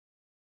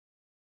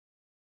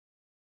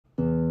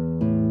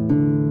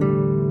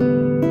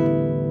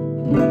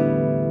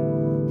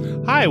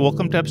Hi,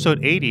 welcome to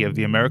episode 80 of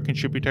the American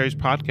Tributaries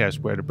podcast,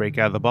 where to break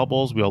out of the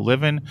bubbles we all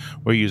live in,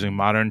 we're using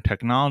modern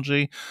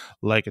technology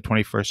like a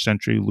 21st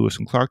century Lewis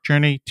and Clark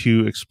journey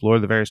to explore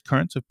the various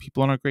currents of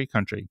people in our great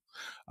country.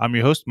 I'm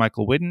your host,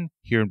 Michael Whidden,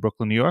 here in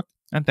Brooklyn, New York,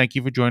 and thank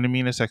you for joining me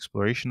in this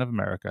exploration of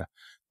America.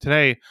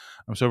 Today,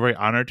 I'm so very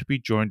honored to be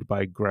joined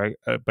by Greg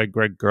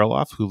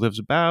Gerloff, who lives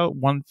about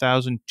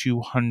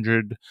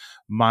 1,200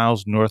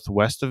 miles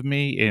northwest of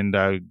me in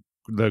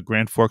the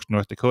Grand Forks,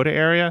 North Dakota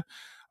area.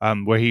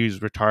 Where he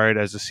was retired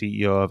as the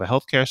CEO of a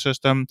healthcare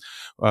system.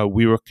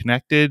 We were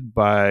connected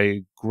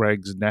by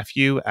Greg's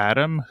nephew,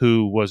 Adam,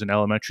 who was an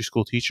elementary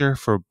school teacher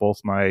for both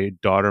my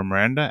daughter,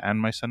 Miranda,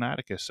 and my son,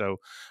 Atticus. So,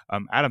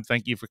 Adam,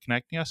 thank you for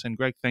connecting us. And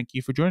Greg, thank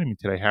you for joining me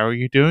today. How are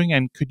you doing?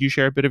 And could you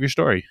share a bit of your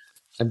story?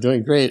 I'm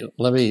doing great.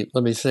 Let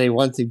me say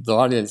one thing to the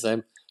audience.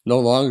 I'm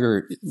no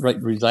longer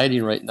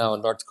residing right now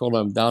in North Dakota.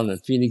 I'm down in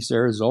Phoenix,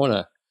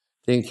 Arizona,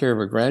 taking care of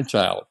a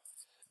grandchild.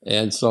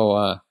 And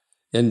so,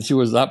 and she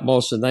was up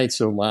most of the night,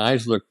 so my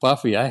eyes look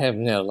puffy. I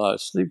haven't had a lot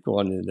of sleep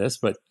going into this,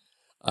 but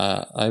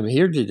I'm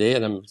here today,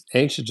 and I'm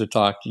anxious to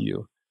talk to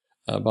you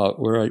about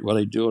what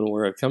I do and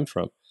where I come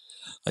from.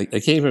 I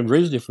came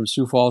originally from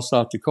Sioux Falls,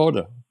 South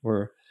Dakota,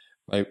 where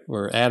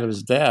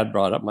Adam's dad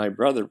brought up my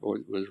brother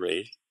was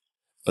raised.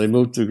 But I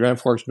moved to Grand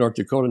Forks, North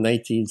Dakota in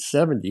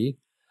 1970.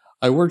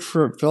 I worked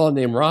for a fellow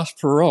named Ross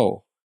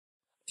Perot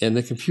in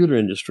the computer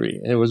industry.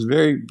 And it was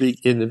very big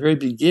in the very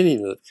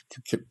beginning of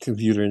the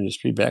computer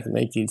industry back in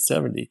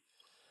 1970.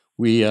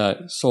 We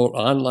sold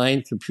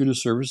online computer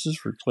services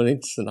for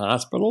clinics and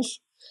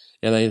hospitals.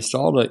 And I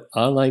installed an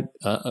online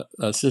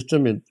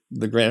system in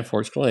the Grand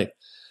Forks Clinic.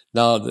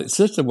 Now, the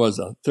system was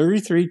a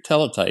 33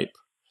 teletype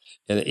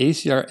and an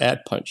ACR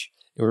ad punch.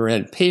 And we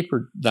ran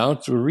paper down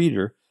to a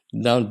reader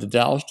down to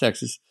Dallas,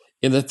 Texas,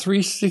 in the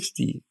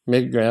 360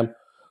 megagram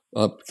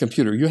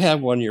computer. You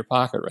have one in your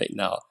pocket right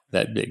now,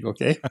 that big,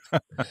 okay?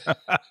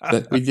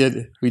 But we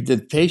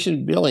did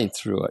patient billing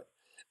through it,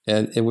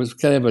 and it was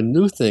kind of a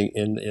new thing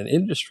in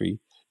industry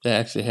to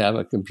actually have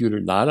a computer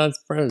not on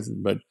premise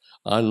but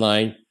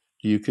online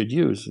you could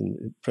use, and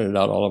it printed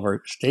out all of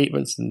our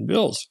statements and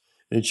bills,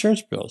 and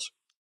insurance bills.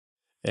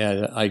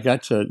 And I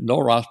got to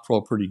know Ross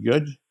Pro pretty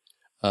good.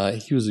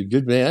 He was a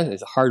good man.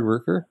 He's a hard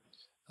worker.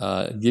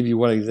 Give you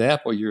one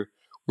example.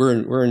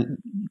 We're in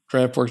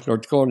Grand Forks,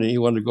 North Dakota, and he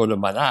wanted to go to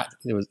Minot.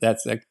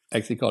 That's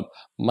actually called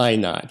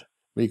Minot.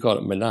 We call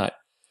it Minot.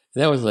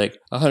 And that was like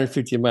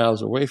 150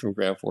 miles away from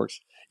Grand Forks.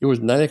 It was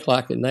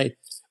 9:00 at night,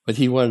 but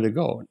he wanted to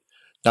go.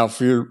 Now,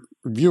 for your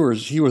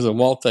viewers, he was a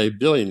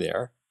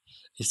multi-billionaire.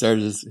 He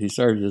started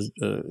his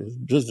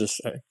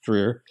business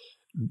career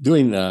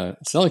doing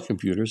selling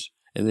computers,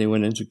 and they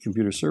went into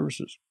computer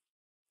services.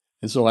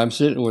 And so I'm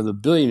sitting with a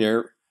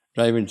billionaire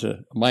driving to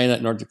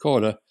Minot, North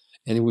Dakota,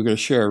 and we're going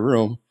to share a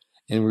room,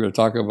 and we're going to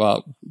talk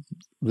about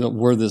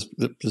where this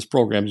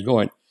program is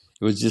going.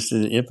 It was just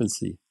in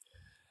infancy.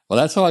 Well,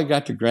 that's how I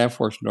got to Grand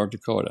Forks, North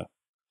Dakota.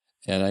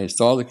 And I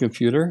installed the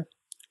computer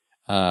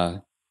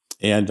and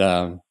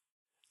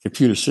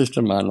computer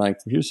system, online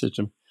computer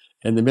system.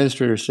 And the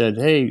administrator said,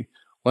 hey,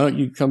 why don't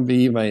you come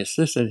be my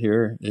assistant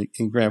here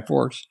in Grand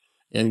Forks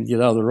and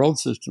get out of the road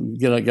system,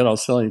 get out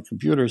selling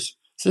computers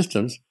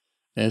systems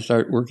and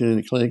start working in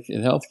the clinic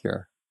in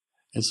healthcare.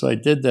 And so I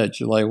did that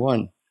July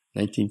 1,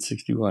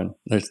 1971,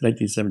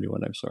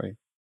 I'm sorry.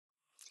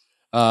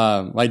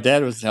 My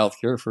dad was in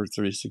healthcare for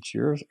 36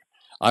 years.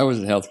 I was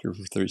in healthcare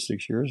for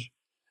 36 years.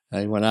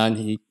 I went on,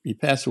 he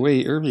passed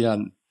away early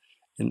on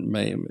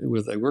I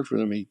worked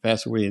with him, he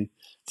passed away in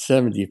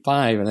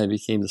 75, and I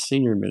became the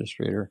senior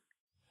administrator.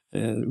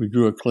 And we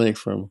grew a clinic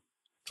from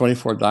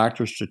 24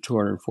 doctors to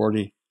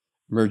 240,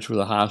 merged with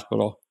a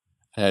hospital,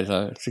 had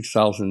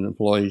 6,000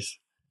 employees.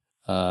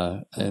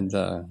 And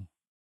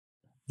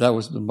that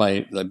was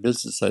my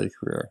business side of the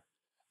career.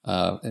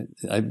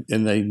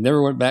 And I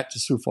never went back to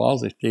Sioux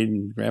Falls. I stayed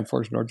in Grand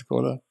Forks, North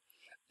Dakota,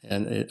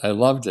 and I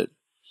loved it.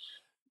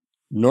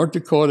 North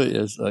Dakota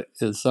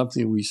is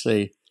something we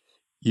say,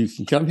 you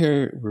can come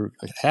here, we're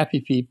happy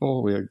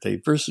people, we have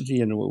diversity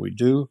in what we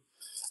do.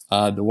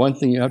 The one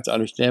thing you have to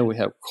understand, we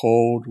have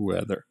cold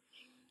weather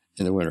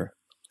in the winter.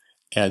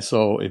 And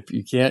so if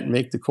you can't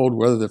make the cold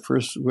weather the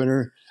first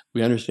winter,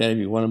 we understand if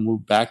you want to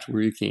move back to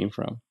where you came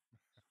from.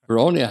 We're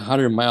only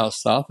 100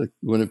 miles south of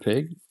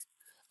Winnipeg.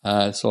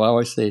 So I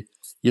always say,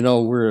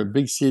 we're a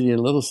big city and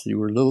a little city.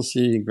 We're a little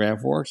city in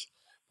Grand Forks,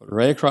 but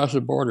right across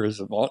the border is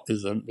a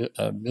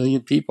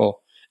million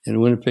people in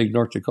Winnipeg,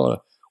 North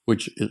Dakota,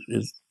 which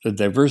is the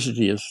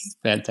diversity is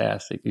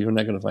fantastic. You're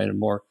not going to find a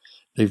more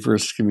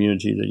diverse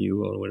community than you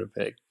will in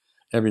Winnipeg.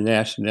 Every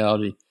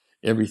nationality,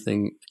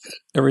 everything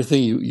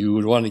you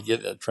would want to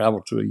get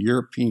travel to a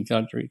European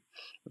country,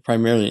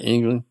 primarily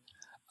England,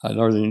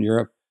 Northern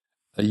Europe,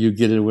 you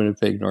get in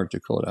Winnipeg, North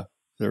Dakota.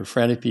 They're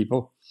friendly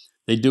people.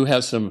 They do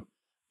have some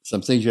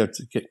things you have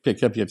to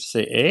pick up. You have to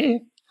say,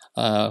 hey,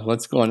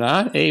 what's going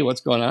on? Hey,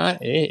 what's going on?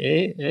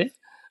 Hey.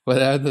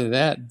 But other than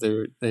that,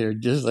 they're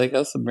just like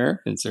us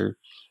Americans. They're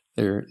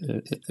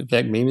in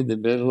fact, maybe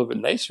they've been a little bit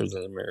nicer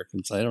than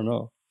Americans. I don't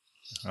know.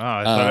 Oh,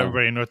 I thought Um,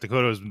 everybody in North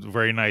Dakota was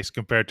very nice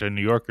compared to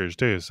New Yorkers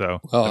too. So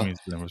that well, means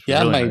that must be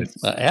yeah, really my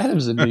nice.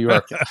 Adam's in New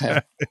York.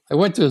 I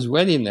went to his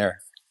wedding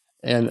there,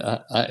 and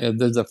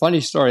there's a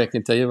funny story I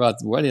can tell you about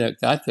the wedding. I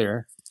got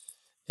there,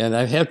 and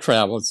I have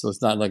traveled, so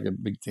it's not like a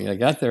big thing. I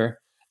got there,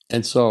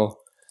 and so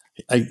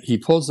he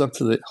pulls up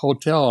to the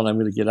hotel, and I'm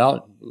going to get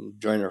out and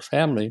join our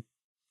family.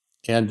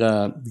 And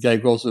the guy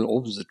goes and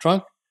opens the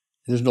trunk,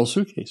 and there's no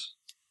suitcase.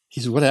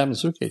 He said, "What happened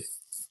to the suitcase?"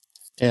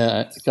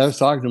 And I was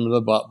talking to him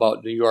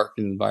about New York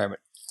and the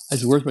environment. I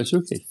said, "Where's my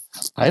suitcase?"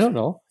 "I don't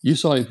know. You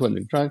saw me put it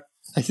in the trunk."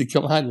 I said,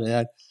 "Come on,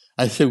 man."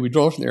 I said, "We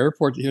drove from the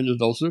airport to here, and there's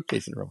no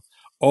suitcase in the room."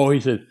 "Oh," he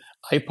said,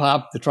 "I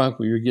popped the trunk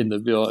when you were getting the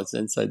bill. It's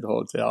inside the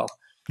hotel."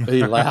 But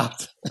he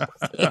laughed.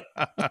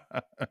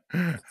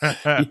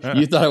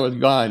 You thought I was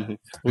gone.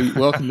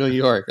 Welcome to New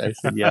York. I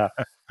said, "Yeah."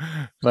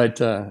 But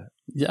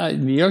yeah,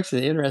 New York's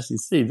an interesting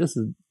city. This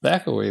is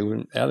back away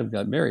when Adam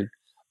got married.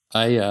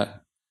 I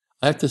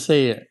have to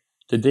say,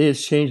 today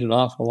has changed an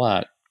awful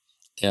lot,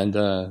 and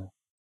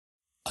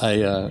I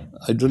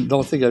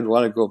don't think I'd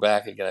want to go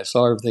back again. I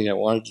saw everything I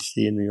wanted to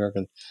see in New York,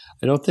 and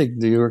I don't think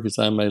New York is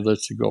on my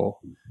list to go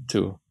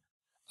to.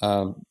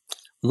 Um,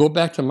 we go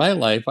back to my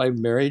life. I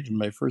married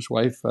my first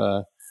wife.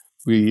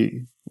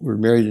 We were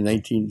married in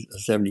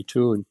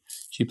 1972, and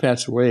she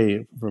passed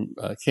away from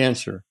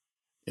cancer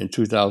in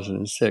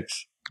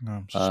 2006.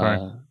 I'm so sorry.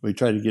 We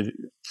tried to get it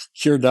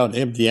cured down to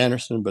MD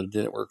Anderson, but it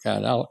didn't work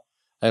out.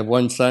 I have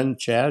one son,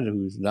 Chad,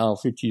 who's now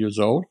 50 years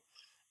old,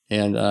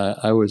 and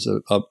I was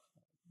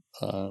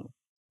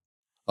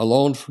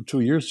alone for 2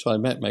 years, so I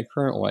met my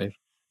current wife.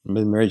 I've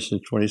been married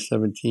since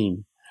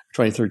 2013.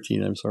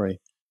 I'm sorry,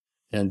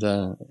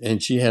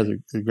 and she has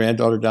a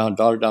daughter down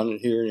in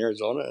here in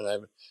Arizona, and I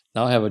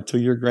now have a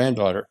 2-year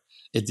granddaughter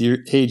at the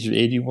age of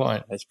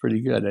 81. That's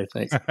pretty good, I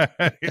think.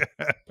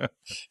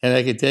 And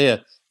I can tell you,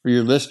 for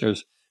your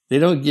listeners, they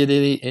don't get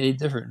any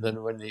different than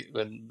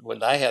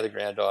when I had a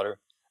granddaughter,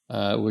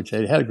 which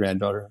I had a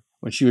granddaughter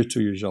when she was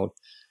 2 years old.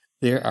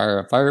 They are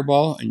a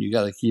fireball, and you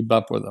got to keep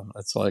up with them.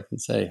 That's all I can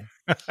say.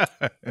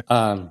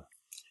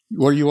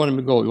 Where do you want me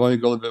to go? You want me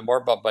to go a little bit more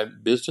about my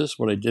business,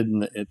 what I did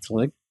at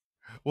clinic?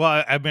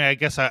 Well, I mean, I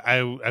guess I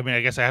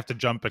have to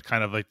jump at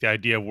kind of like the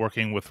idea of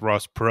working with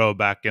Ross Perot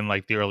back in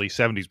like the early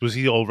 '70s. Was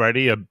he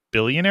already a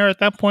billionaire at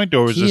that point,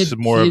 or was this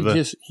more of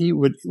the? He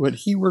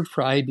worked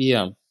for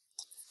IBM,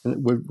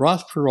 and with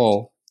Ross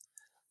Perot,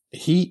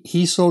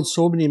 he sold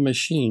so many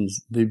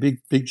machines, the big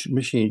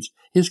machines.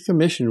 His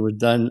commission was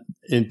done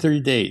in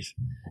 30 days.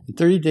 In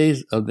 30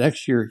 days of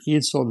next year, he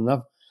had sold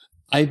enough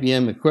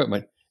IBM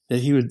equipment that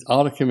he was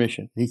out of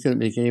commission. He couldn't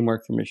make any more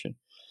commission,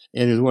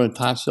 and he was one of the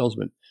top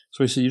salesmen.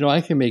 So he said,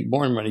 I can make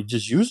more money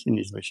just using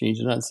these machines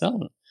and not selling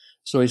them.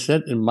 So he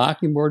said in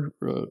Mockingbird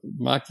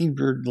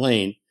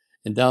Lane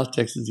in Dallas,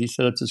 Texas, he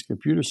set up this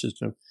computer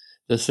system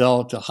to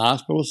sell to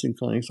hospitals and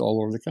clinics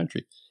all over the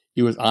country.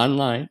 He was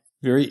online,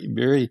 very,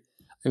 very.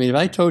 I mean, if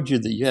I told you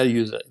that you had to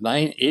use a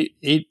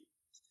 988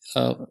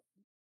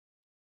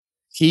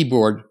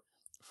 keyboard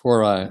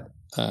for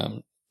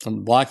I'm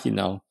blocking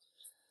now,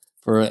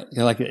 for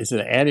like it's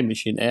an adding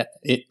machine to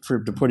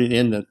put it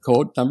in the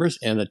code numbers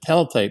and the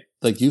teletype,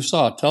 like you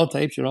saw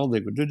teletypes, they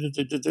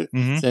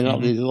would send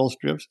out these little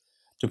strips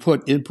to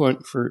put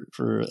input for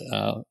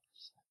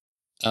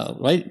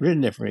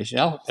written information,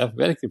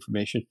 alphabetic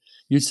information.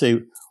 You'd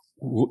say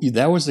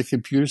that was the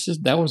computer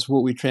system. That was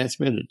what we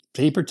transmitted.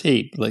 Paper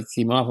tape, like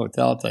came off of a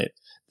teletype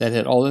that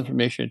had all the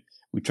information.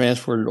 We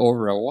transferred it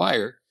over a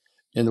wire,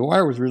 and the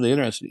wire was really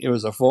interesting. It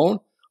was a phone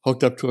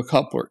hooked up to a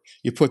coupler.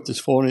 You put this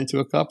phone into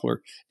a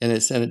coupler, and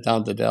it sent it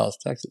down to Dallas,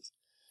 Texas.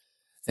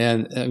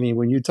 And I mean,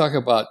 when you talk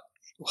about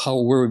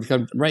where we've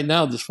come right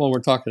now, this phone we're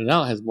talking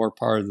now has more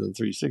power than the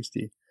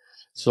 360.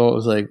 So it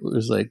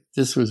was like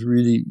this was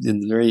really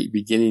in the very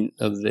beginning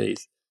of the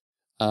days.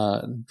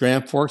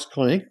 Grand Forks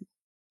Clinic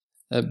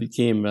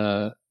became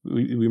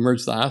we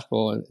merged the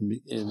hospital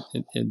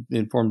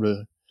and formed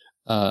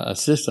a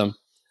system,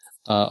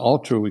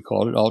 Altru, we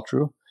called it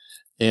Altru,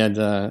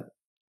 and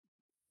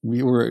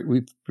we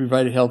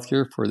provided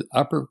healthcare for the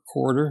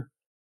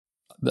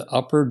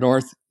upper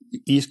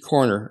northeast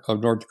corner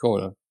of North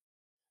Dakota.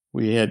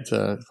 We had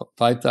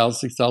 5,000,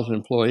 6,000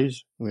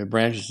 employees. We had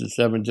branches in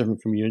 7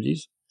 different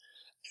communities.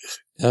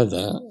 And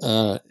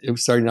it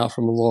was starting out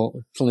from a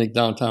little clinic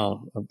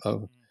downtown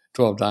of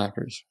 12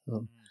 doctors.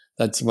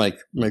 That's my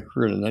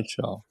career in a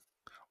nutshell.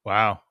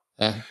 Wow.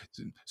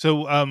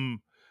 So,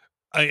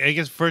 I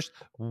guess first,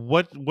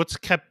 what's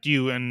kept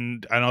you,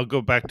 and I'll go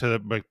back to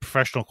the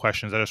professional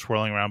questions that are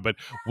swirling around. But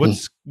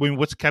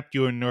what's kept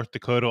you in North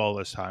Dakota all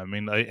this time? I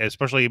mean,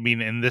 especially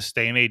in this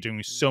day and age,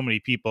 when so many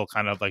people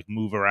kind of like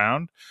move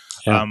around.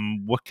 Yeah.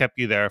 What kept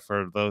you there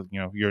for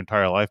your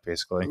entire life,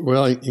 basically?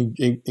 Well,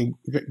 in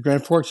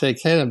Grand Forks, I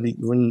kind of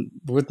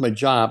with my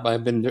job,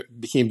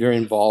 became very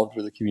involved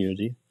with the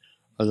community.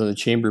 I was on the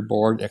chamber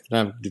board,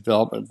 economic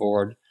development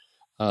board.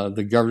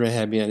 The governor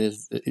had me on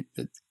his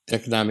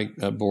economic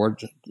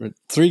board.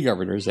 3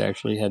 governors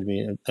actually had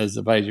me as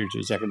advisor to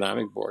his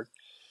economic board.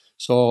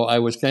 So I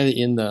was kind of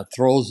in the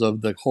throes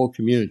of the whole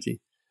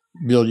community.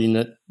 building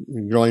it,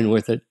 growing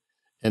with it,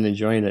 and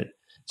enjoying it.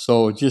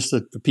 So just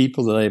the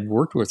people that I've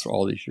worked with for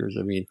all these years,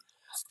 I mean,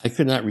 I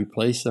could not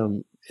replace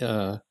them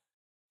over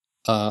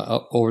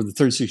the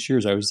 36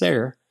 years I was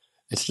there.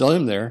 I still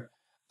am there.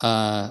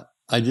 I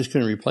just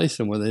couldn't replace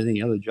them with any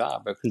other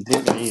job. I couldn't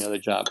think of any other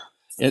job.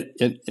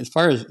 And as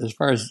far as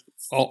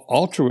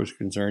Altru was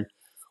concerned,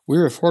 we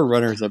were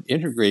forerunners of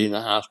integrating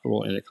a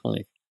hospital and a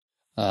clinic.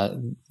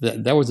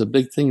 That was a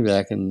big thing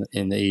back in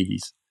the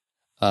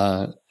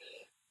 80s.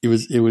 It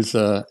was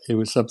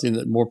something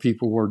that more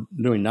people were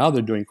doing. Now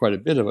they're doing quite a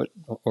bit of it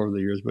over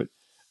the years, but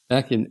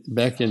back in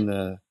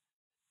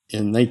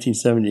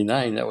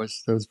 1979, that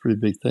was a pretty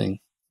big thing.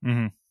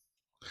 Mm-hmm.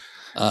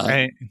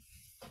 Right.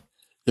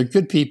 They're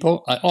good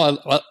people. I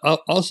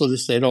also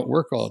just say I don't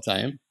work all the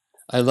time.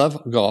 I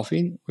love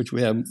golfing, which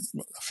we have a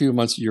few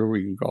months a year where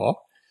we can golf,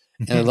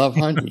 and I love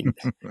hunting,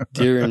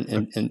 deer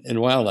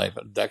and wildlife,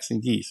 ducks and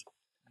geese.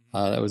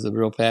 That was a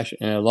real passion,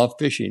 and I love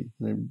fishing.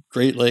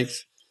 Great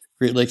Lakes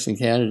in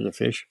Canada to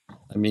fish.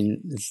 I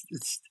mean,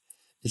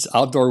 it's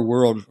outdoor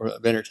world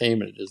of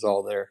entertainment is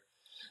all there.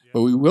 Yeah.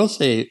 But we will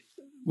say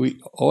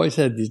we always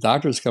had these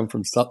doctors come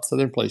from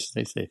southern places.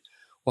 They say,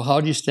 "Well, how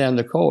do you stand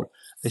the cold?"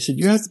 I said,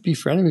 "You have to be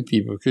friendly with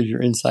people because you're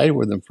inside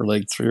with them for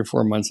like 3 or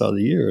 4 months out of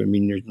the year. I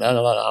mean, there's not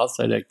a lot of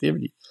outside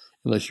activity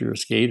unless you're a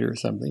skater or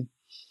something."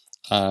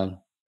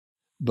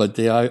 But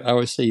I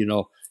always say,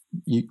 the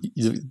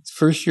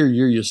first year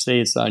you stay,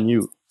 it's on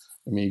you.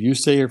 I mean, if you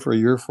stay here for a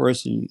year for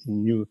us and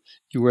you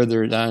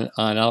weather it on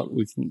out,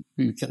 we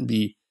can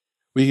be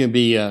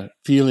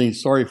feeling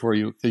sorry for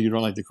you because you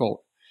don't like the cold.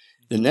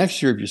 The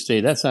next year, if you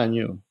stay, that's on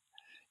you.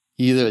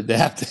 Either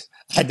adapt to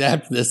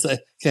this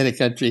kind of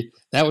country.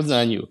 That was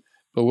on you.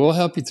 But we'll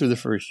help you through the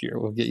first year.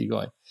 We'll get you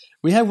going.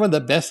 We have one of the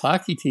best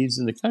hockey teams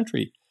in the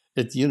country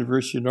at the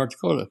University of North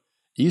Dakota.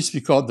 It used to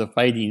be called the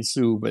Fighting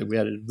Sioux, but we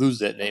had to lose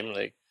that name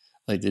like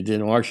they did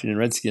in Washington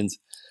Redskins.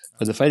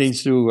 But the Fighting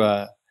Sioux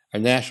are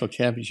national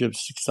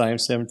championships 6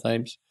 times, 7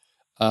 times.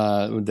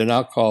 They're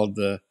now called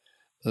the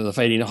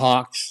Fighting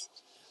Hawks.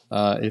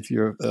 If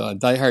you're a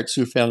diehard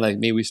Sioux fan like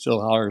me, we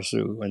still holler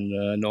Sioux,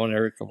 and no one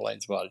ever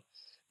complains about it.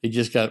 They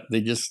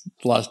just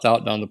lost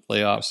out down the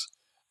playoffs.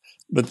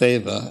 But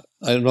they've, I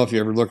don't know if you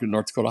ever look at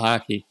North Dakota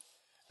hockey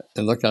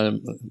and look at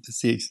them,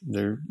 see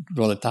they're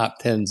one of the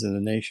top 10s in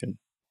the nation.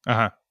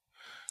 Uh-huh.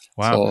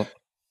 Wow. So,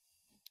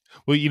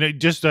 well,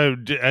 just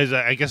as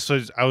I guess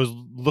I was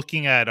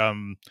looking at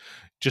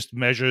just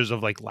measures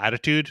of like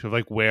latitude of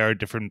like where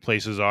different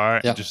places are.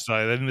 Yeah. Just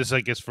and this,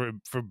 I guess, for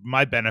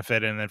my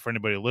benefit and then for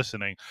anybody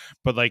listening.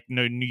 But like,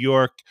 New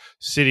York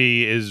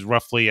City is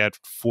roughly at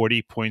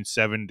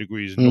 40.7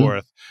 degrees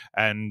north,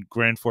 and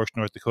Grand Forks,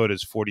 North Dakota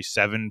is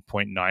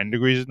 47.9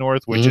 degrees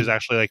north, which is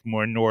actually like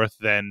more north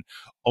than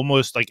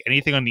almost like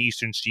anything on the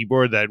eastern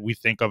seaboard that we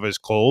think of as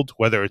cold,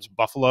 whether it's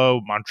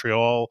Buffalo,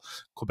 Montreal,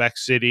 Quebec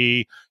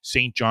City,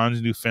 St.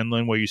 John's,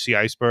 Newfoundland, where you see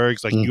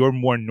icebergs. Like you're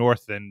more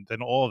north than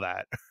all of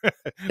that.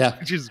 Yeah,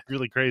 which is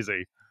really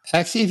crazy.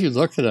 Actually, if you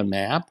look at a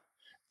map,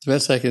 the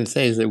best I can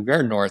say is that we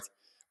are north.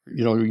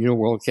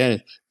 World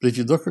Canada. But if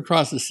you look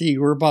across the sea,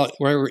 we're about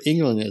wherever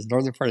England is,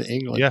 northern part of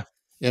England. Yeah,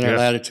 in our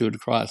latitude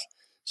across.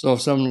 So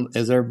if someone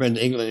has ever been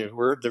to England,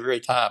 we're at the very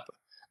top,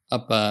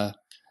 up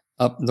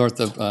north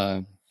of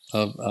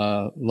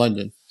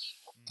London.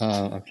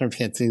 I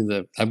can't think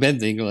of I've been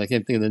to England. I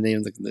can't think of the name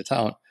of the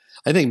town.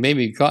 I think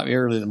maybe you caught me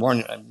early in the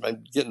morning. I'm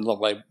getting a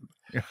little like.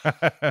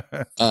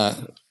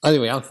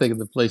 Anyway, I'll think of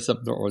the place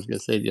up north. I was going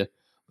to say to you,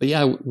 but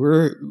yeah,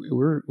 we're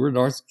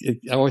north.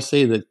 I always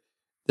say that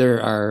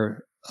there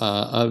are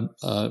a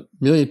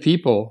million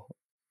people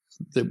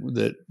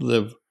that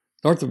live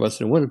north of us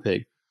in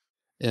Winnipeg,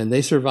 and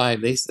they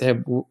survive. They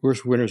have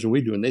worse winters than we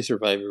do, and they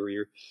survive every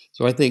year.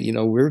 So I think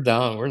we're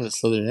down. We're in the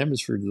southern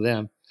hemisphere to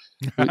them.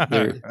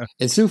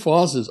 And Sioux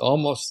Falls is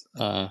almost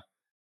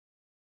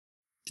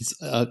it's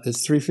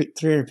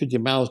 350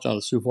 miles down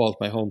to Sioux Falls,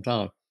 my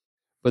hometown.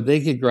 But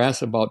they get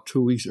grass about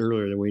 2 weeks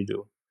earlier than we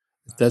do.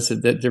 That's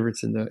that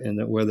difference in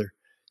the weather.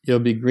 It'll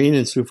be green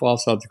in Sioux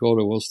Falls, South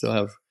Dakota. We'll still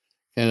have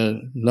kind of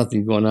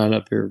nothing going on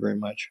up here very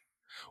much.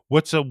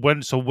 What's the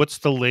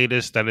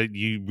latest that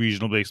you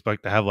reasonably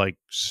expect to have like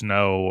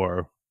snow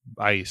or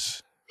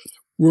ice?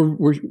 And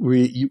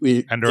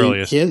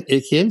earliest.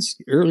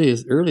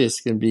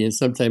 Earliest can be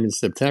sometime in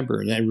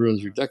September, and that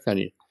ruins your duck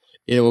hunting.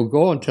 It will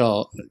go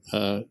until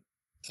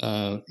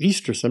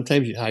Easter.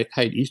 Sometimes you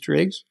hide Easter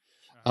eggs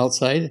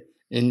outside,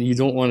 and you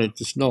don't want it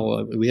to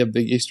snow. We have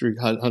big Easter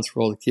hunts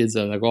for all the kids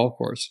on the golf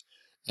course,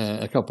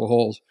 a couple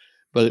holes.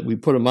 But we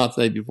put them out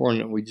the night before,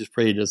 and we just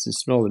pray it doesn't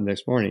snow the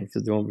next morning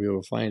because they won't be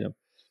able to find them.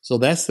 So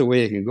that's the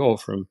way it can go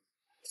from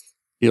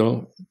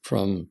end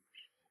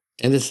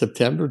of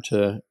September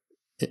to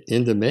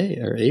into May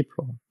or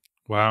April.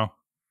 Wow.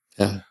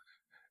 Yeah.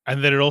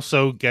 And then it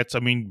also gets,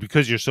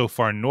 because you're so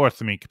far north,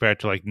 compared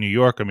to like New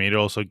York, it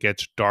also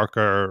gets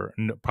darker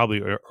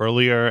probably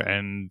earlier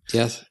and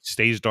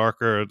stays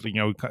darker,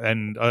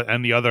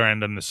 and the other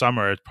end in the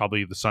summer, it's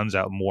probably the sun's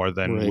out more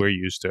than we're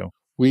used to.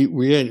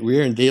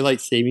 We're in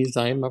daylight savings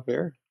time up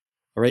there.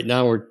 Right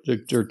now,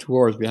 they're 2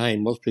 hours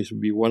behind. Most places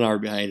would be 1 hour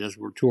behind us.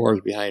 We're 2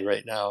 hours behind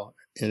right now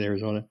in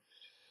Arizona.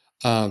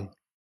 Um,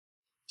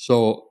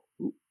 so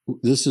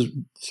this is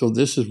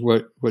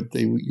what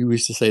they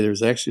used to say.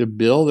 There's actually a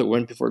bill that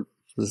went before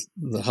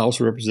the House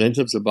of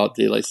Representatives about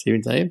daylight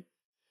saving time,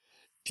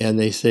 and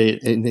they say,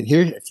 and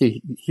here's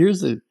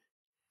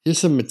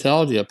some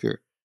mentality up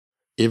here.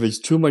 If it's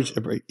too much,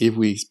 if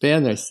we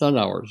expand our sun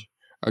hours,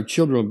 our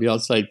children will be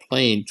outside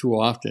playing too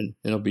often,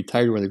 and they'll be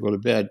tired when they go to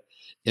bed,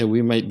 and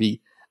we might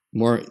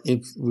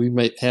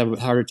have a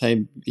harder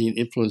time being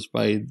influenced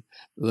by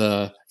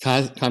the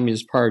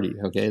Communist Party.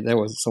 Okay, that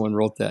was someone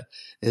wrote that.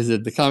 Is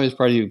that the Communist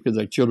Party, because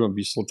our children will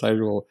be so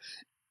tired, will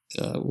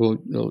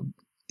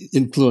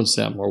influence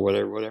them or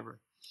whatever.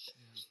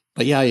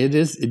 But yeah, it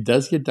is. It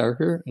does get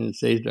darker, and it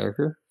stays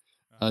darker.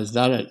 It's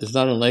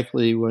not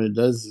unlikely when it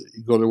does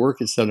go to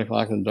work at 7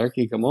 o'clock in the dark,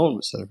 you come home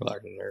at 7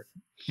 o'clock in the dark,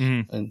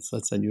 and so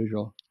that's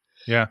unusual.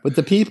 Yeah. But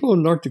the people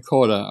in North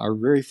Dakota are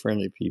very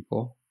friendly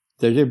people.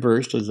 They're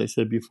diverse, as I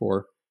said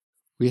before.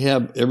 We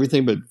have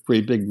everything but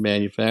very big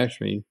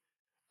manufacturing.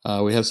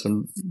 We have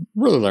some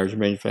really large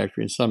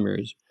manufacturing in some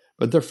areas,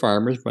 but they're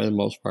farmers by the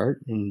most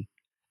part, and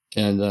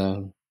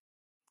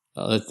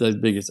that's the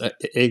biggest.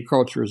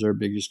 Agriculture is our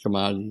biggest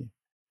commodity,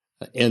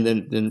 and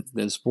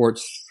then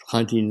sports,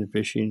 hunting and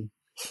fishing.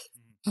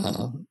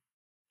 A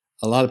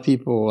lot of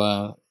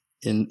people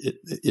in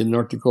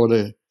North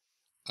Dakota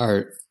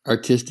are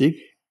artistic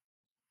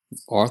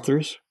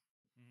authors.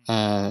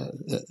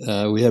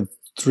 We have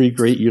three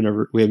great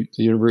we have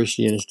the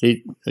university and a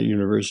state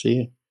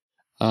university,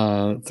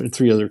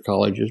 3 other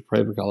colleges,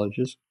 private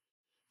colleges.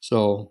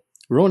 So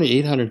we're only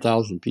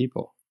 800,000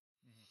 people.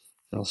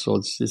 So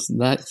it's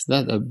not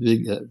a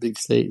big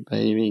state by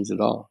any means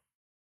at all.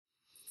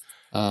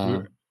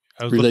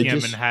 I was looking at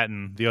Religious.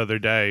 Manhattan the other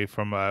day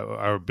from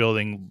our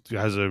building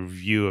has a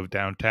view of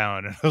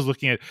downtown, and I was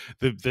looking at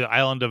the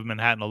island of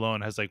Manhattan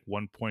alone has like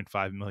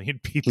 1.5 million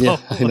people Yeah,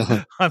 I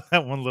know. on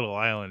that one little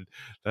island.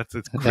 It's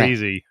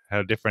crazy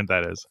how different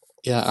that is.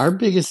 Yeah, our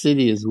biggest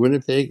city is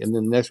Winnipeg, and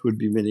then next would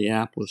be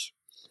Minneapolis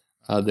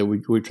that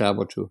we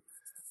travel to.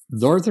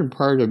 Northern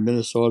part of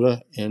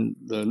Minnesota and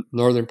the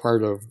northern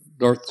part of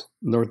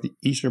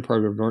northeastern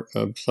part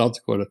of South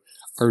Dakota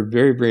are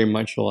very, very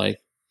much alike.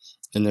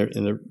 And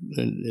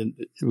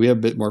we have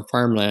a bit more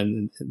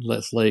farmland and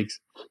less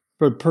lakes,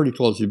 but pretty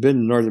close. You've been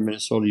to northern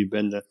Minnesota, you've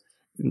been to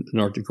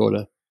North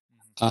Dakota.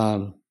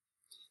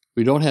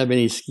 We don't have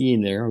any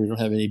skiing there. We don't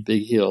have any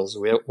big hills.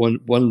 We have one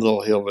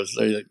little hill, but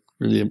it's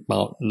really a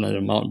mountain, not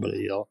a mountain, but a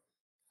hill.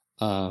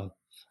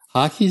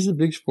 Hockey's a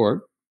big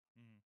sport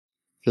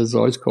because it's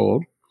always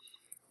cold.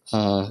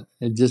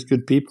 And just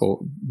good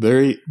people,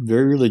 very,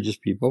 very religious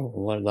people,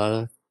 a lot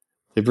of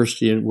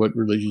diversity in what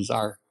religions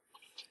are.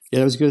 And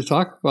I was going to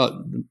talk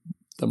about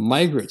the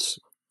migrants.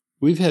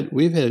 We've had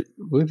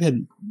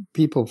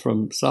people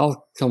from south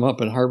come up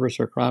and harvest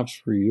our crops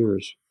for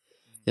years.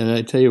 And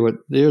I tell you what,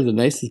 they're the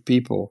nicest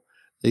people.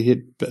 They get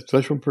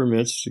special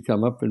permits to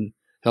come up and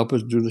help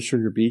us do the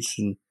sugar beets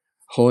and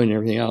hoeing and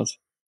everything else.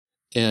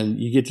 And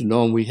you get to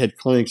know them. We had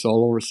clinics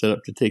all over set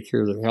up to take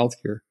care of their health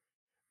care.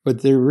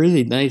 But they're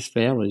really nice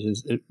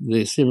families.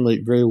 They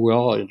assimilate very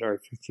well in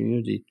our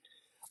community.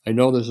 I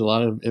know there's a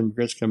lot of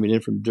immigrants coming in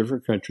from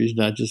different countries,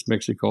 not just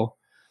Mexico,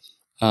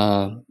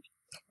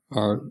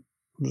 or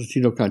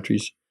Latino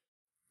countries,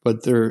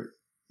 but they're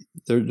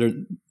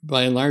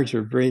by and large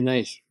they're very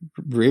nice,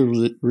 very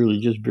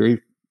religious,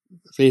 very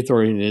faith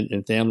oriented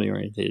and family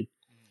oriented.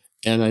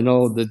 And I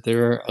know that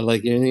there are,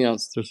 like anything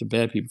else, there's some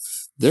bad people.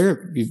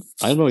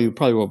 I know you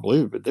probably won't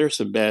believe it, but there's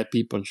some bad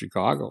people in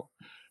Chicago.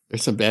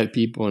 There's some bad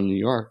people in New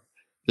York.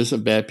 There's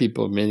some bad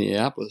people in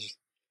Minneapolis.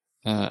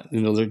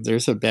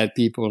 There's some bad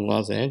people in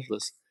Los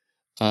Angeles.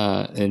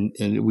 And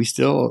we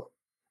still,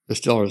 they're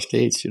still our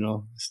states,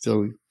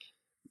 still,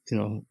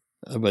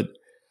 but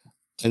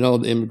I know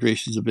the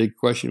immigration is a big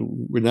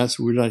question. We're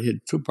not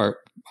hit too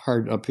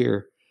hard up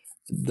here.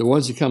 The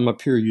ones that come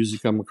up here usually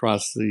come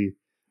across the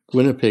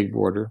Winnipeg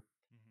border.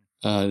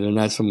 They're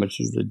not so much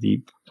as the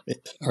deep,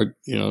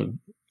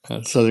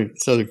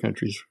 southern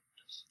countries.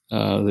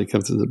 They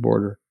come through the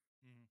border.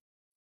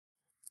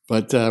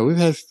 But we've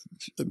had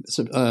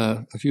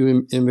a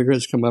few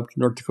immigrants come up to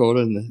North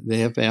Dakota, and they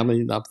have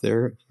family up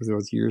there for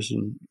those years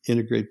and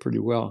integrate pretty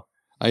well.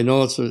 I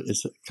know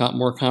it's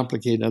more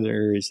complicated in other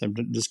areas. I'm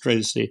just trying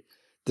to say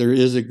there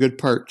is a good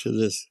part to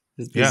this.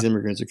 These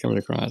immigrants are coming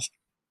across.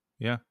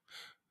 Yeah.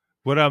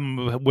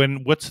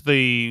 What's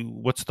the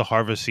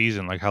harvest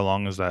season like? How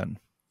long is that?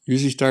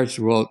 Usually starts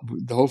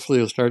hopefully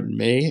it'll start in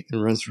May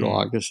and runs through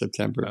August,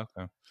 September.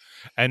 Okay.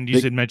 And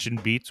you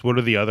mentioned beets. What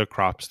are the other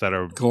crops that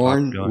are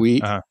corn, popular?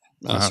 wheat,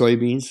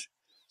 soybeans?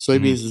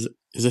 Soybeans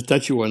is a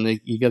touchy one.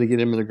 You got to get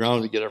them in the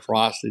ground to get it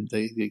frosted.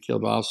 They get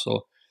killed off.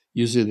 So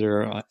usually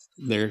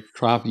their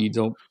crop you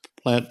don't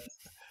plant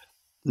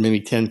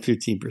maybe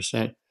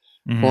 10-15%.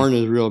 Corn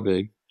is real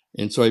big,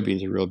 and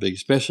soybeans are real big,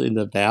 especially in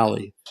the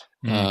valley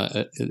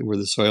where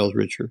the soil is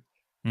richer,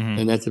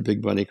 and that's a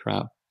big money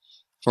crop.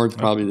 Corn's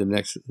probably the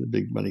next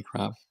big money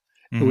crop.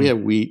 But we have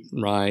wheat,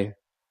 rye,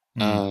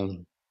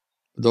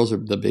 Those are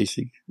the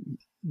basic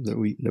that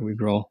we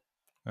grow.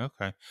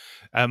 Okay.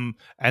 And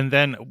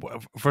then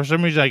for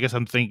some reason, I guess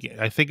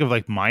I think of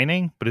like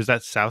mining, but is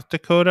that South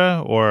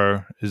Dakota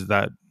or is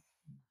that?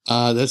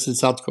 That's in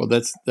South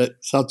Dakota. That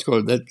South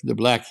Dakota. That the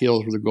Black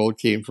Hills where the gold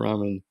came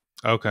from, and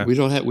Okay.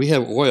 we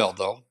have oil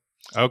though.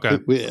 Okay.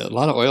 We a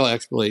lot of oil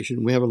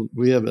exploration. We have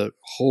a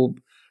whole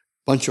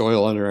bunch of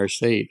oil under our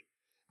state,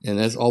 and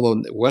that's all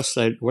on the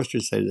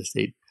western side of the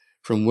state,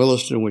 from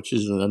Williston, which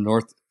is in the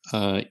north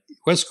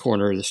west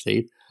corner of the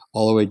state,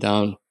 all the way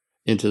down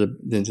into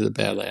the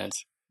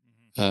Badlands.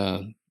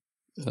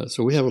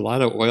 So we have a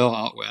lot of oil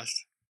out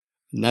west.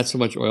 Not so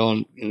much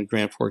oil in the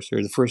Grand Forks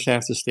area. The first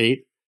half of the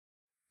state,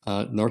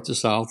 north to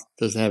south,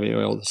 doesn't have any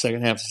oil. The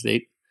second half of the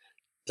state,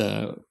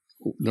 the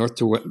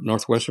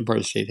northwestern part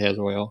of the state has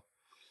oil,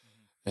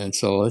 and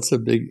so it's a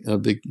big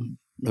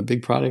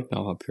product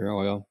now up here,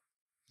 oil.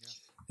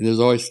 And there's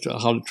always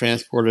how to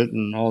transport it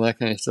and all that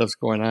kind of stuff's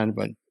going on,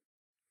 but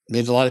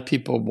made a lot of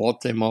people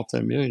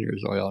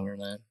multi-millionaires oil on their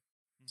land.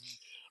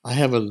 I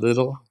have a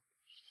little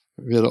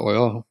bit of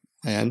oil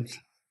land.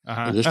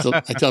 I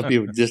tell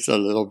people just a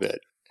little bit.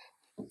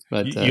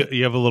 But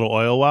you have a little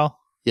oil well?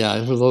 Yeah, I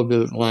have a little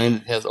bit of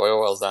land that has oil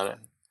wells on it.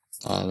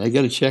 I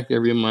get a check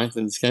every month,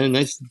 and it's kind of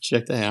nice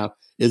check to have.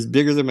 It's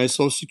bigger than my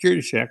Social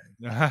Security check.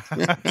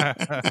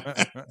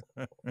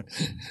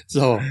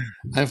 So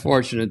I'm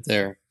fortunate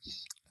there.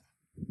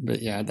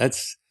 But yeah,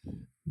 that's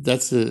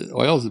the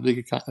oil is a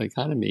big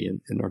economy in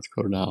North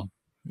Dakota now.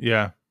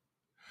 Yeah.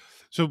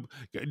 So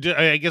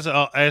I guess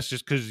I'll ask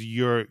just because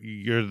you're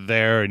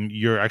there and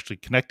you're actually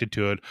connected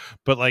to it.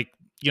 But like,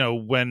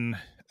 when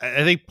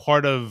I think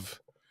part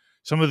of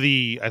some of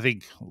the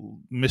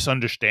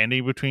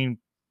misunderstanding between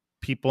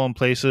people and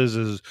places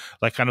is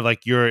like kind of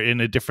like you're in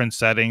a different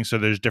setting, so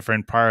there's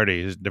different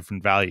priorities,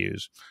 different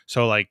values.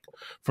 So like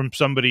from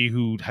somebody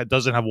who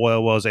doesn't have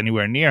oil wells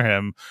anywhere near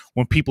him,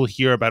 when people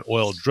hear about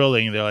oil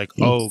drilling, they're like,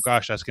 oh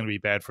gosh, that's going to be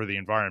bad for the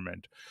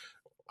environment.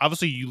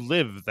 Obviously you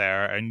live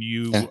there and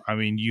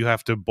you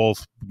have to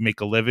both make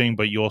a living,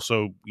 but you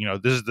also,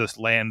 this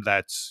land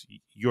that's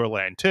your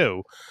land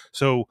too.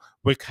 So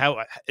like,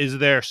 how is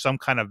there some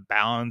kind of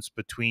balance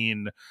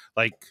between,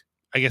 like,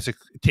 I guess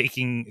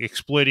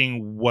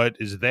exploiting what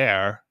is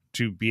there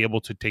to be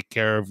able to take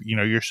care of,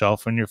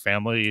 yourself and your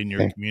family and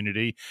your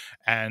community,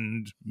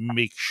 and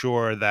make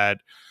sure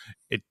that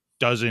it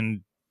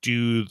doesn't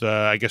do the,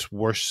 I guess,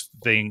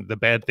 the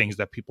bad things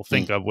that people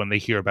think of when they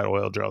hear about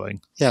oil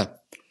drilling? Yeah.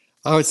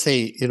 I would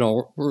say,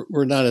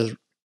 we're not as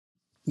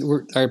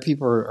our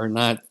people are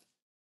not.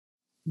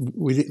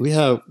 We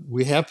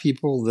have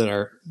people that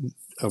are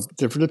of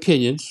different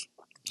opinions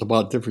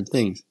about different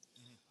things.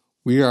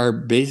 We are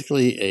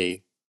basically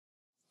a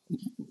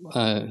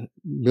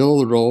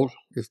middle of the road,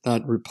 if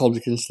not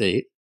Republican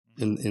state,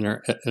 in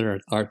our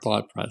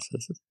thought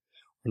processes.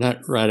 We're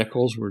not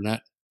radicals. We're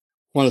not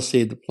want to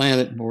save the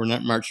planet, but we're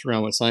not marching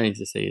around with signs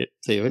to save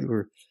it.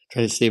 We're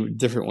trying to save it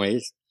different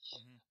ways.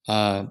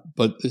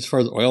 But as far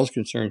as oil is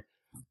concerned,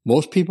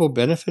 most people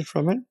benefit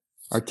from it.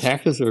 Our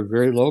taxes are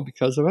very low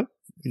because of it.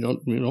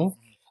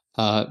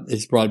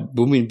 It's brought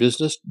booming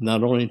business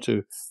not only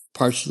to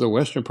parts of the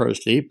western part of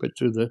the state, but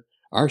to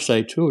our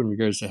side too in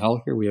regards to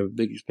healthcare. We have a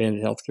big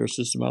expanded healthcare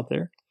system out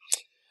there.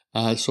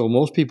 So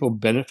most people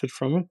benefit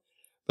from it.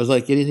 But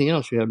like anything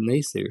else, you have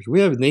naysayers.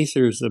 We have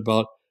naysayers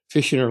about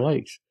fishing our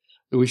lakes.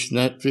 We should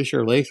not fish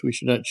our lakes. We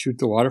should not shoot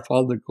the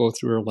waterfowl that go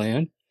through our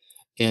land.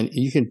 And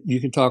you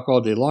can talk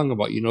all day long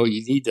about, you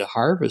need to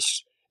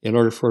harvest in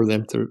order for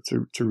them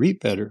to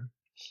reap better.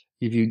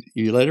 If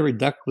you let every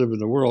duck live in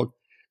the world,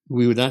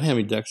 we would not have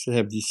any ducks that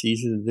have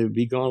diseases, and they would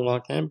be gone a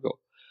long time ago.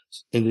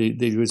 And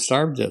they would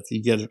starve to death.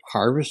 You got to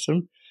harvest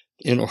them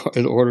in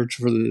order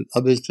for the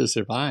others to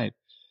survive.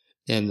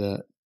 And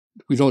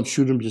we don't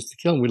shoot them just to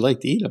kill them. We like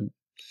to eat them.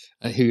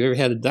 Have you ever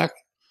had a duck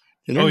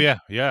dinner? Oh yeah,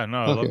 no,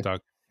 I love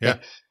duck. Yeah.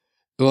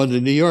 Well,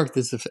 in New York,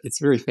 it's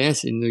very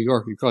fancy. In New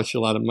York, it costs you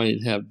a lot of money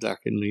to have duck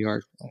in New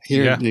York.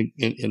 Here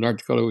in North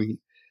Dakota, we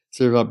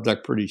serve up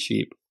duck pretty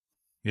cheap.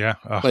 Yeah,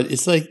 but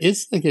it's like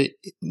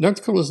North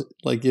Dakota's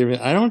like,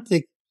 I don't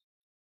think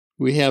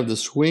we have the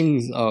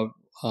swings of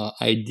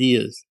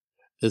ideas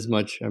as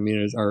much. I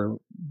mean, as our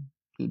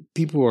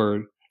people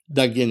are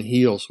dug in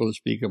heels, so to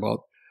speak,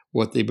 about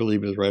what they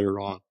believe is right or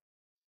wrong.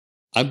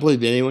 I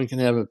believe anyone can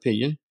have an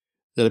opinion.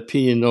 That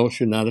opinion, though,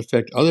 should not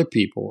affect other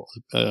people's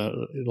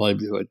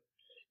livelihood.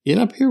 And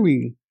up here,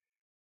 we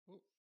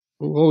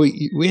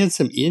had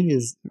some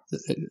Indians,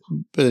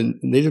 but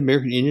Native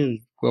American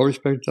Indians, well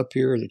respected up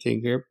here, they're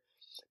taken care of.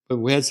 But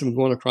we had some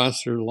going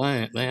across their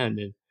land, and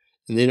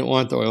they didn't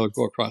want the oil to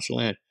go across the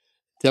land.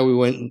 Then we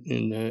went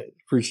and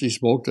briefly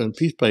smoked on a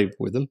peace pipe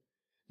with them,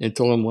 and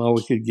told them, well,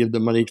 we could give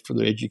them money for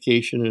their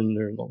education and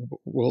their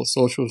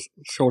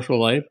social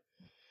life.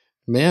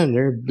 Man,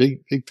 they're big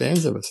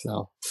fans of us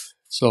now.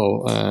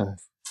 So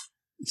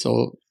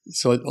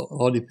it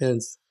all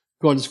depends.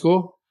 Going to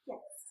school? Yes.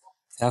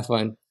 Have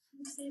fun.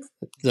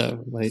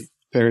 My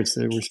parents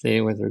that were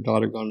staying with their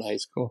daughter going to high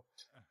school.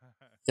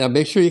 Yeah,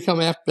 make sure you come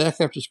back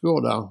after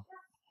school now.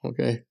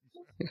 Okay.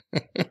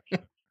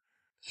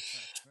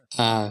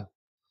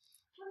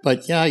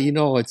 But yeah,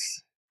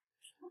 it's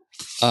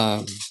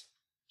um,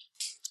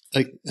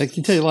 I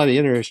can tell you a lot of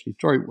interesting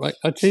stories.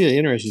 I'll tell you the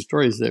interesting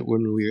story is that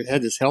when we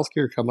had this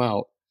healthcare come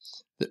out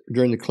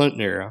during the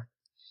Clinton era,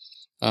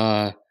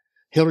 uh,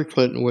 Hillary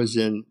Clinton was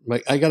in.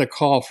 I got a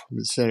call from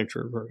the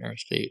senator of our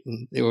state,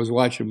 and it was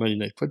watching Monday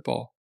Night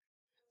Football,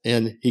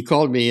 and he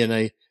called me, and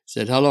I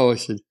said, "Hello." I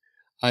said,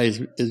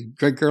 "Is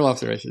Greg Gerloff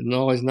there?" I said,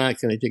 "No, he's not.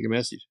 Can I take a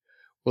message?"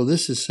 "Well,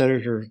 this is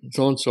Senator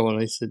so and so,"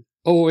 and I said,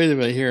 "Oh, wait a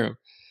minute, I hear him."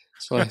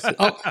 So I said,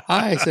 "Oh,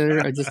 hi,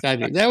 Senator. I just got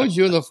here." That was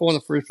you on the phone in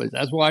the first place.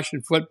 I was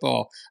watching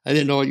football. I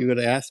didn't know what you were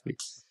going to ask me.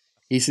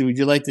 He said, "Would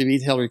you like to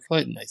meet Hillary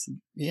Clinton?" I said,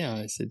 "Yeah."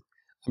 I said,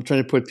 "I'm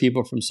trying to put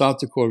people from South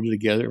Dakota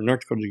together, or North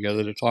Dakota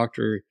together, to talk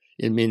to her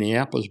in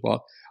Minneapolis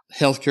about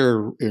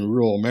healthcare in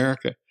rural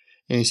America."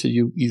 And he said,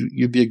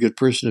 "You'd be a good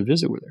person to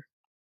visit with her."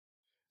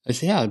 I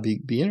said, "Yeah,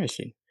 it'd be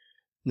interesting."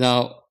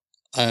 Now,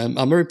 I'm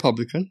a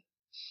Republican,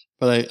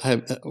 but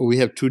we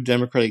have two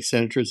Democratic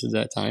senators at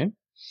that time,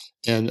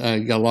 and I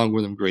got along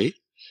with them great.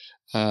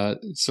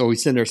 So we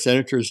send our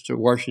senators to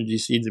Washington,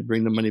 D.C. to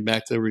bring the money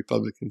back to the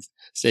Republican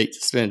state to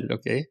spend it,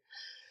 okay?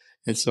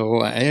 And so,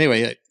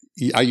 anyway,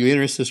 are you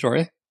interested in the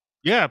story?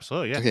 Yeah,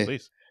 absolutely. Yeah, Okay.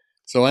 please.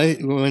 So I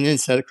went in,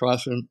 sat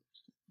across from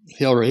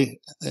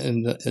Hillary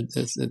and at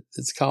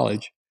it's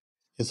college.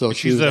 And so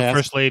she She's was the asked,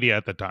 first lady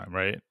at the time,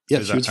 right? yeah,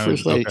 Is she that was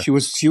first lady. okay?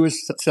 She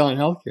was selling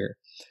healthcare.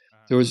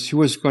 She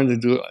was going to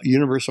do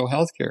universal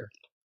healthcare.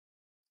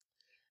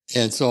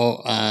 And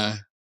so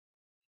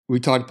we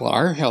talked about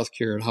our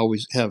healthcare and how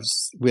we have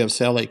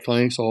satellite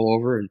clinics all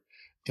over,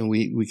 and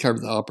we cover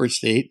the upper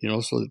state,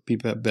 so that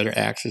people have better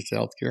access to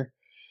healthcare.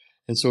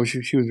 And so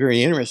she was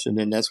very interested,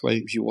 and that's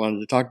why she wanted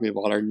to talk to me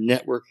about our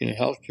networking in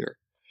healthcare.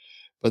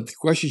 But the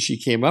question she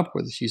came up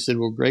with, she said,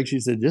 "Well, Greg,"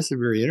 she said, "this is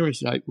very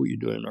interesting, what you're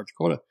doing in North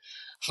Dakota.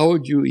 How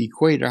would you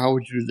equate, or how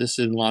would you do this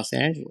in Los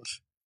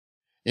Angeles?"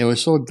 And I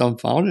was so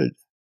dumbfounded.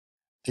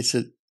 I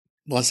said,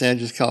 "Los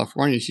Angeles,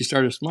 California." She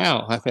started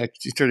smiling. In fact,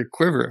 she started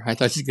quivering. I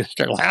thought she was going to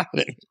start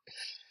laughing.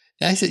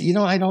 And I said,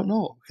 "I don't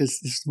know, because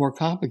it's more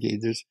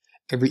complicated. There's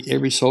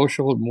every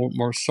social,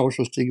 more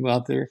social stigma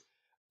out there,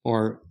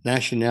 more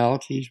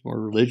nationalities,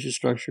 more religious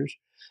structures.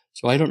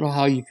 So I don't know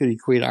how you could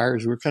equate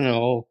ours. We're kind of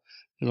all,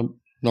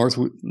 North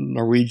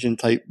Norwegian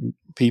type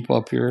people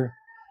up here,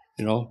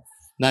 you know,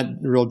 not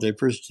real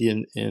diversity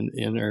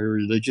in our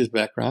religious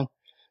background.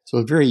 So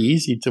it's very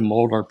easy to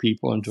mold our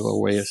people into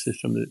a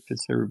system that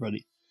fits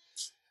everybody."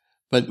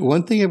 But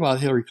one thing about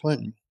Hillary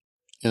Clinton,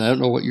 and I don't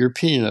know what your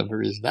opinion of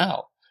her is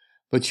now,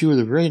 but she was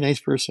a very nice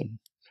person,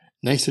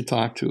 nice to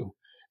talk to.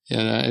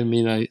 And I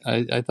mean,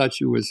 I thought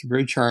she was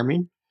very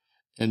charming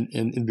and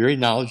very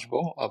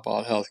knowledgeable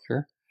about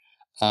healthcare.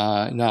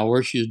 Now,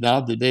 where she is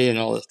now today and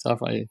all this stuff,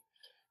 I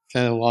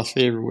kind of lost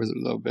favor with her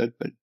a little bit.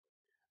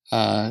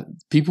 But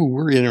people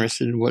were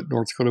interested in what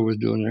North Dakota was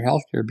doing in their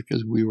healthcare,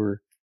 because we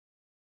were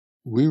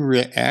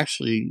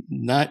actually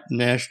not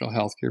national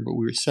healthcare, but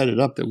we were set it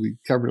up that we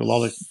covered a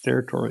lot of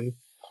territory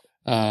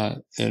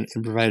and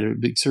provided a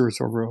big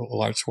service over a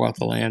large swath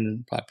of land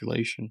and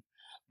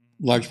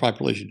large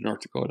population in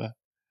North Dakota.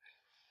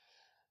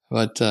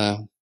 But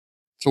so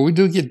we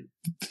do get,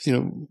 you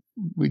know,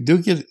 we do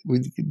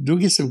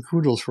get some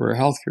kudos for our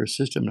healthcare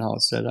system and how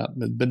it's set up.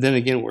 But then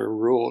again, we're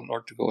rural in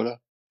North Dakota,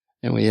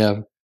 and we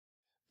have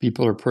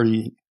people are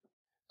pretty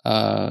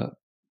uh,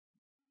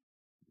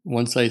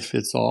 one size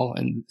fits all,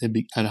 and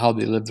how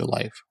they live their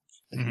life,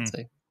 I should Mm-hmm.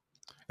 say.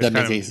 It's That kind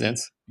makes of any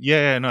sense?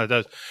 yeah, no, it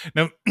does.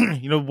 Now,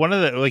 one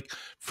of the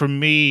for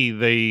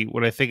me,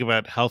 when I think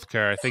about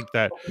healthcare, I think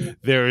that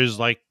there is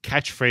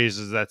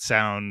catchphrases that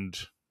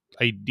sound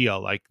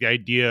ideal. Like the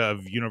idea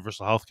of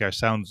universal healthcare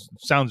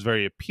sounds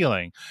very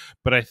appealing,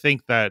 but I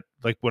think that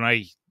when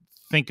I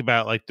think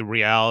about the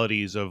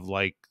realities of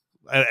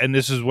and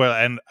this is where,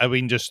 and I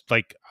mean, just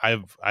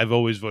I've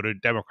always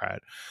voted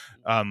Democrat,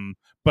 um,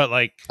 but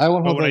I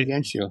won't but hold when that I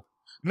against you.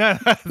 no,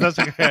 that's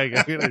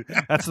okay.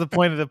 That's the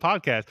point of the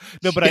podcast.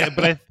 No, but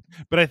Yeah.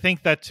 I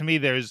think that to me,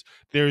 there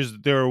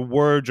are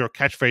words or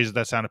catchphrases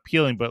that sound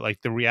appealing, but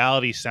the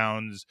reality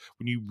sounds,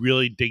 when you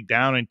really dig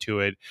down into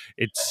it,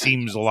 it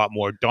seems a lot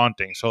more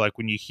daunting. So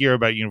when you hear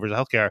about universal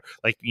healthcare,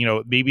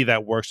 maybe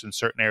that works in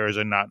certain areas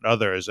and not in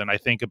others. And I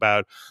think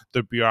about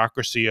the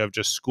bureaucracy of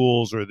just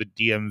schools or the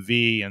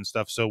DMV and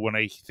stuff. So when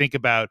I think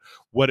about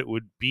what it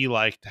would be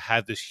like to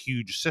have this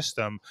huge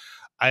system,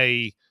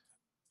 I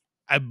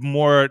I'm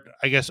more,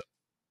 and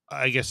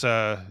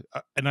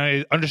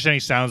I understanding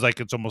sounds like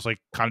it's almost like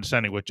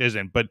condescending, which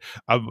isn't, but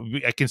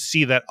I can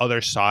see that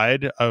other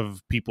side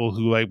of people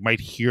who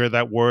might hear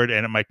that word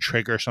and it might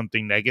trigger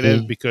something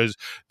negative Mm. because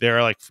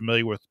they're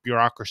familiar with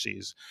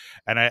bureaucracies,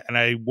 and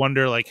I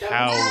wonder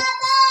how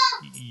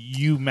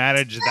you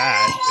manage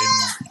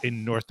that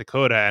in North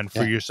Dakota and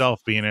for Yeah.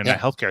 yourself being in a Yeah.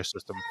 healthcare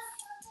system.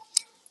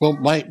 Well,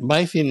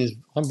 my feeling is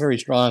I'm very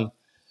strong.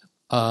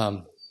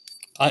 Um,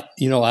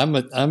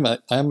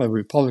 I'm a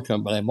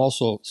Republican, but I'm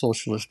also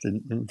socialist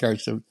in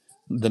regards to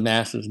the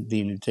masses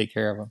needing to take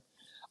care of them.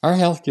 Our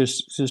healthcare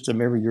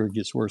system every year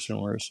gets worse and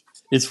worse.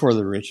 It's for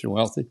the rich and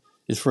wealthy.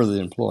 It's for the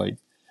employed,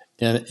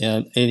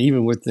 and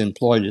even with the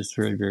employed, it's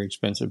very, very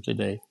expensive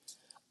today.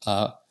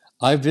 Uh,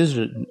 I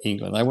visited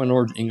England. I went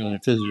over to England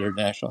and visited their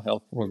national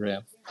health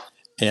program,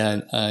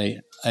 and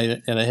I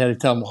had to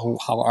tell them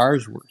how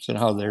ours works and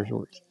how theirs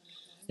works.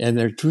 And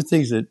there are two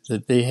things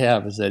that they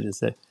have is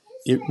that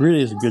it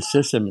really is a good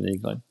system in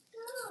England,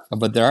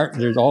 but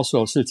there's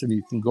also a system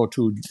you can go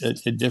to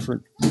a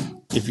different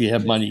if you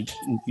have money.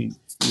 You can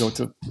go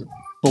to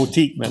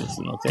boutique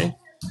medicine. Okay.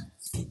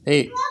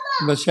 Hey,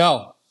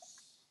 Michelle,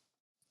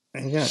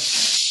 hang on.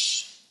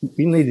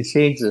 We need to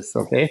change this.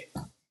 Okay.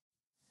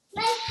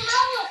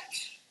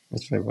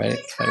 That's my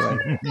wife.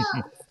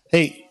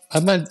 Hey,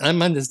 I'm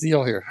on this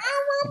deal here.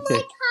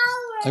 Okay.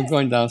 I'm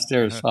going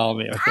downstairs. Follow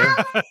me,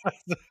 okay?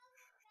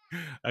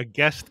 A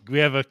guest. We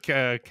have a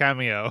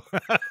cameo.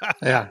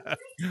 Yeah.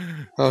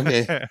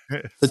 Okay.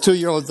 The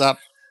 2-year-old's up,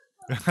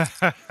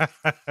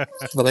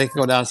 but I can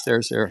go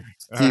downstairs here.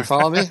 Do you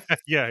follow me?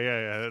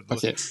 Yeah.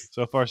 Okay.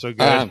 So far, so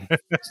good.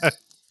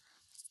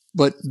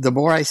 But the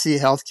more I see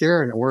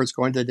healthcare and where it's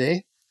going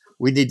today,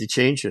 we need to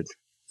change it.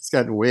 It's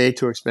gotten way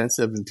too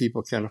expensive and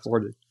people can't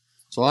afford it.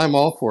 So I'm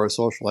all for a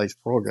socialized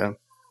program.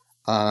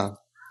 Right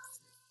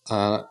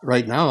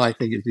now, I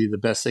think it'd be the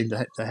best thing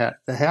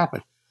to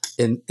happen.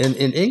 In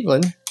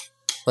England,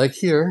 like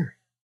here,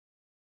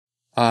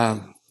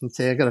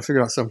 okay, I got to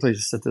figure out some place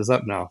to set this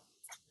up now.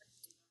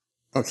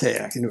 Okay,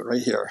 I can do it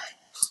right here.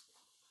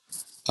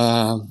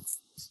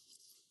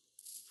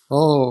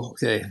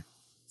 Okay.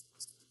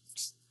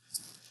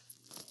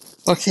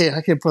 Okay,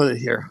 I can put it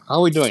here. How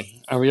are we doing?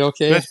 Are we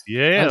okay? Good.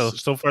 Yeah.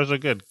 So far, so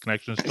good.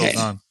 Connection's still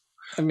on.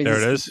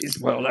 There it is. It's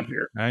well up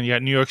here. And you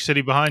got New York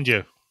City behind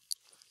you.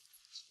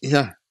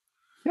 Yeah.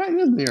 Yeah, it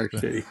is New York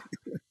City.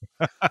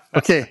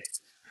 Okay.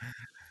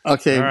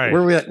 Okay. All right.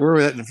 Where are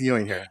we at in the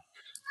viewing here?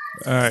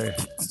 All right.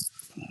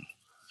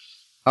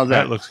 How's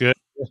that? That looks good.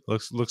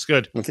 Looks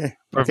good. Okay.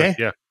 Perfect.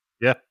 Okay.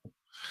 Yeah.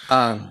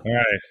 All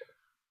right.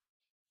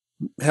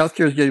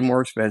 Healthcare is getting more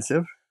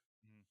expensive.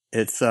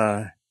 It's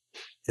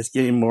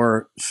getting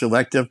more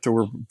selective to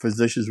where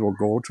physicians will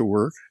go to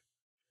work.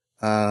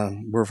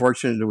 We're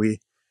fortunate that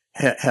we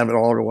have it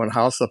all in one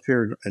house up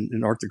here in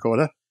North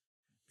Dakota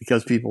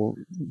because people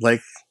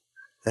like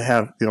to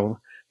have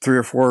 3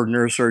 or 4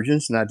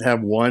 neurosurgeons, not to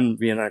have one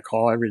being on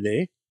call every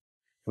day.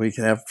 We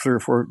can have 3 or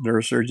 4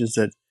 neurosurgeons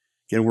that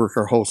can work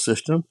our whole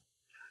system.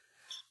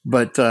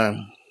 But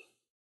I'm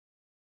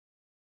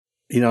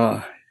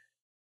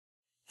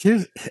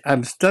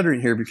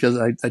stuttering here because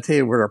I tell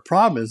you what our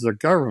problem is: the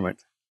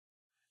government,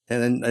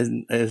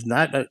 and it's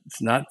not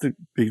the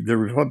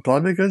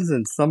Republicans.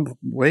 In some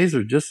ways,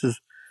 are just as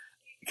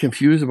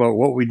confused about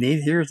what we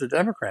need here as the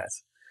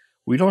Democrats.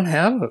 We don't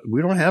have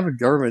a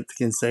government that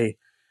can say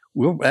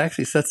we'll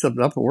actually set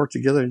something up and work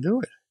together and do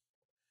it.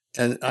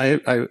 And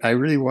I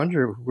really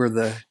wonder where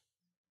the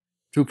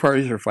two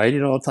parties are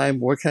fighting all the time,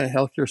 what kind of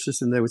healthcare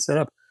system they would set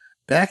up.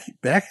 Back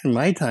in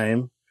my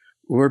time,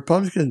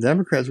 Republicans and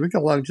Democrats, we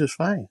got along just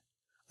fine.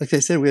 Like I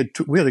said, we had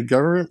a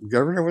governor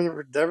with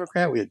a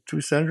Democrat. We had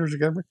 2 senators of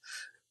government.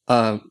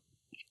 I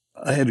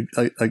had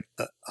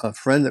a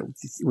friend that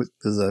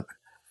was a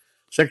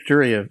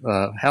Secretary of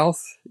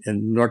Health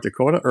in North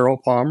Dakota, Earl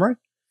Palmer,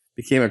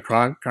 became a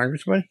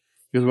congressman.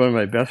 He was one of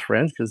my best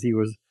friends because he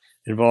was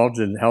involved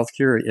in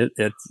healthcare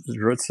at the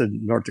roots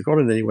in North Dakota.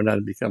 And then he went on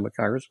to become a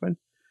congressman.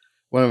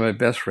 One of my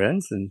best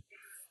friends, and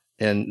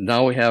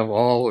now we have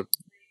all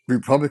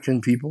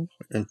Republican people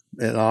in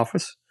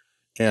office.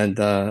 And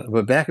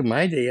but back in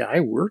my day, I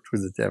worked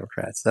with the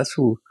Democrats. That's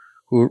who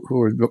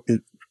were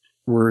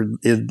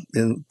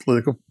in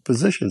political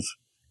positions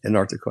in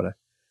North Dakota.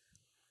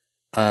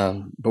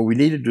 But we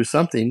need to do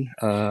something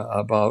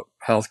about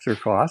healthcare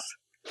costs.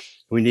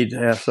 We need to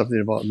have something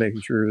about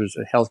making sure there's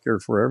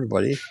healthcare for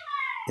everybody.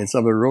 In some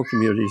of the rural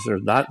communities,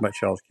 there's not much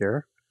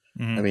healthcare.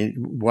 Mm-hmm. I mean,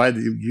 why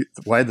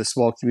the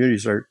small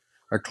communities are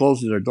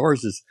closing their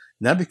doors is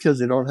not because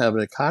they don't have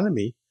an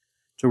economy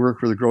to work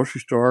for the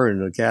grocery store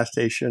and the gas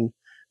station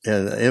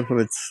and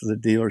implements the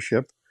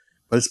dealership,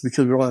 but it's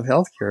because we don't have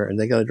healthcare and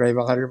they got to drive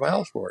 100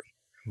 miles for it,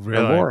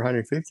 or more,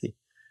 150,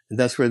 and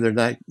that's where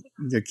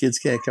their kids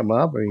can't come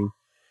up. I mean,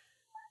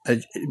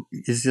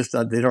 it's just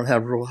that they don't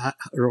have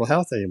rural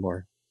health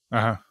anymore.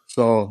 Uh-huh.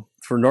 So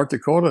for North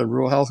Dakota,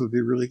 rural health would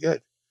be really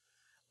good.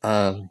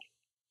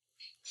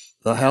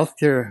 The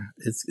healthcare,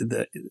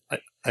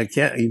 I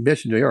can't. You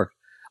mentioned New York.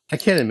 I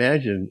can't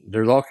imagine.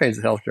 There's all kinds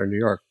of healthcare in New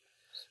York.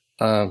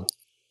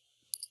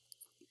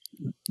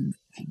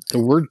 The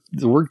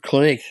word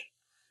clinic,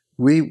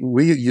 we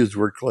use the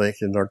word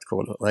clinic in North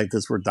Dakota, like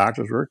this word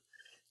doctors work.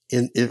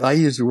 And if I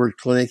use the word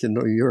clinic in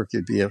New York,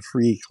 it'd be a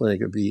free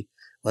clinic. It'd be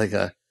like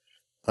a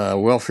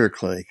welfare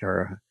clinic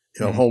or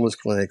homeless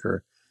clinic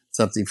or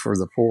something for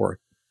the poor.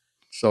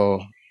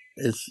 So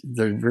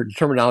the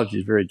terminology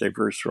is very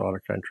diverse throughout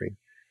our country.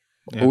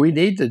 Yeah. But we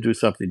need to do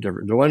something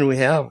different. The one we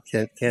have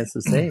can't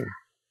sustain.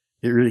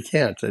 It really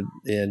can't.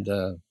 And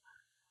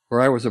where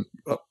I was a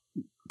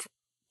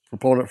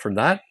proponent for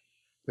not,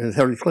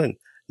 Hillary Clinton,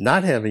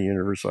 not having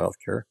universal health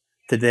care,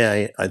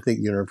 today I think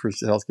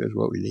universal health care is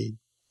what we need.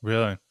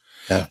 Really?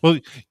 Yeah. Well,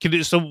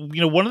 so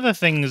one of the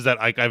things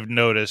that I've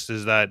noticed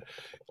is that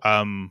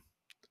um,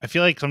 I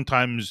feel like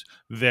sometimes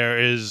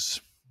there's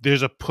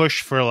a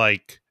push for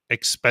like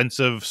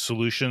expensive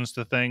solutions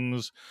to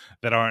things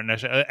that aren't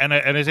necessary. And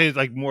I say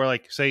like more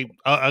like, say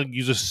I'll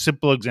use a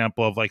simple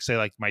example of like, say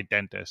like my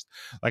dentist.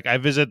 Like I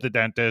visit the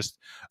dentist,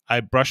 I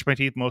brush my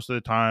teeth most of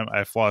the time,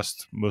 I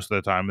floss most of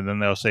the time, and then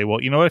they'll say, well,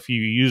 if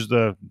you use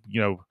the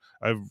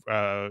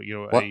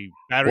What? a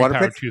battery Water pick?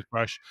 powered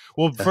toothbrush.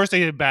 Well, Yeah. first they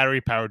get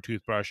battery powered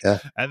toothbrush, Yeah.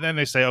 and then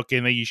they say, okay,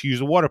 and then you should use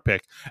a water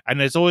pick.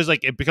 And it's always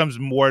like it becomes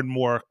more and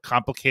more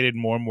complicated,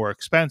 more and more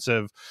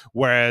expensive.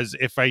 Whereas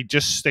if I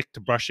just stick to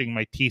brushing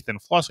my teeth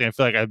and flossing, I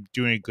feel like I'm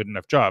doing a good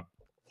enough job.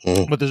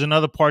 Mm. But there's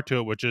another part to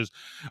it, which is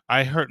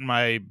I hurt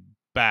my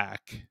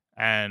back,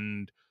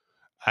 and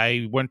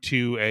I went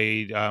to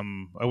a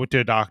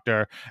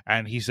doctor,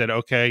 and he said,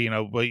 okay,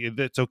 but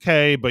it's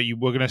okay, but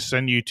we're going to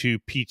send you to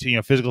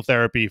PT, physical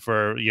therapy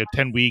for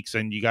 10 weeks,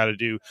 and you got to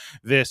do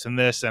this and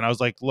this. And I was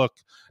like, look,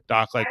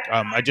 doc, like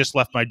I just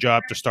left my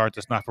job to start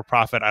this not for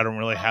profit. I don't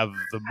really have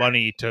the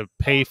money to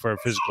pay for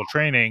physical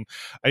training.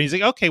 And he's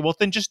like, okay, well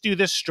then just do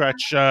this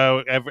stretch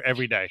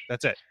every day.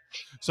 That's it.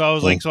 So I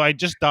was Mm. like, so I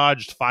just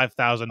dodged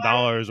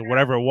 $5,000 or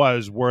whatever it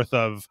was worth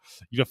of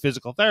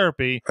physical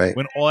therapy, Right.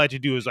 when all I had to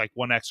do is like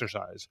one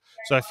exercise.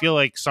 So I feel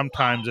like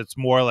sometimes it's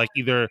more like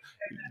either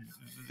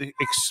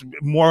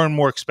more and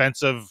more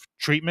expensive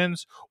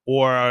treatments,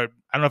 or I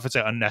don't know if it's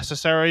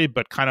unnecessary,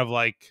 but kind of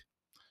like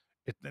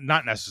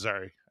not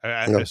necessary.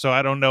 No. So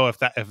I don't know if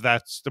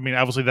that's. I mean,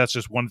 obviously that's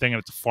just one thing, and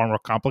it's a far more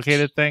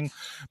complicated thing,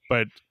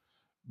 but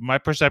my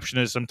perception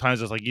is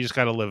sometimes it's like you just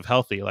got to live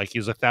healthy. Like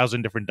there's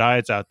 1,000 different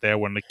diets out there,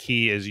 when the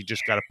key is you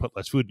just got to put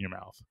less food in your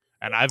mouth.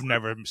 And I've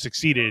never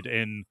succeeded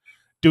in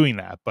doing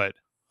that, but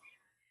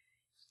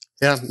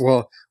Yeah.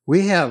 Well,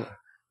 we have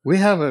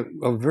a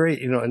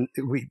very and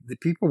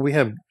we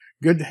have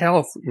good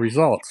health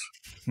results.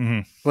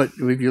 mm-hmm. But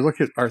if you look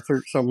at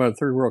some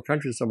third world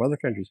countries, some other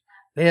countries,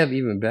 they have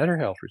even better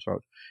health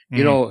results.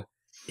 Mm-hmm.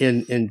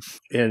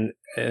 In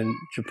in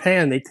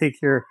Japan, they take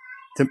care.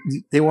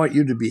 They want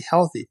you to be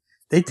healthy.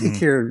 They take Mm-hmm.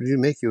 care of you,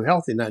 make you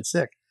healthy, not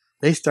sick.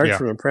 They start Yeah,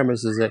 from the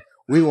premises that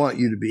we want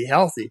you to be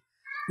healthy.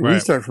 We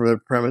right, start from the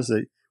premise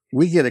that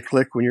we get a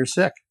click when you're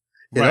sick.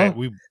 right.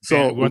 We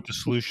So want the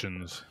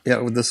solutions.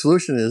 yeah, the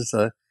solution is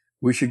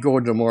we should go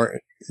into more,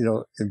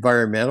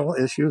 environmental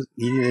issues,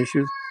 eating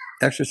issues,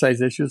 exercise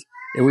issues,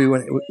 and we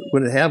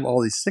wouldn't have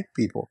all these sick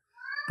people.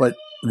 But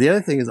the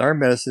other thing is our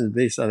medicine is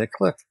based on a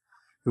click.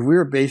 If we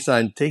were based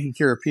on taking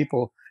care of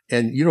people,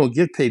 and you don't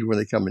get paid when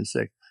they come in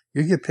sick,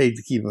 you get paid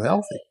to keep them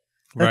healthy.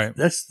 Right.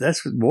 That's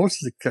what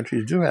most of the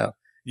countries do have,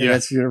 and Yeah.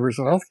 that's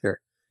universal health care.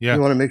 Yeah.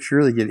 You want to make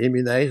sure they get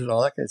immunized and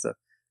all that kind of stuff.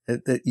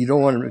 That you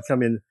don't want them to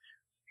come in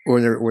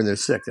when they're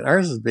sick. And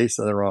ours is based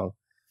on the wrong.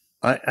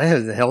 I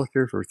had the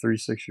healthcare for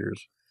 36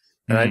 years.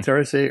 And I Mm-hmm. try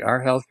to say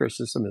our healthcare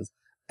system is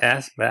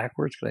ass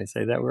backwards. Can I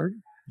say that word?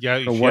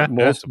 Yeah. From Yeah. what That's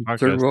most a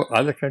third podcast. world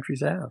other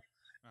countries have.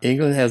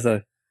 England has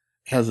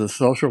a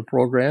social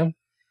program.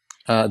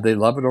 They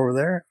love it over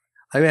there.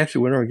 I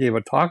actually went over and gave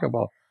a talk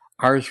about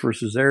ours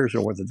versus theirs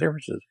and what the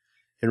difference is.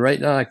 And right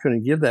now I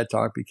couldn't give that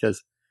talk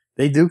because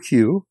they do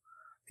queue.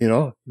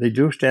 They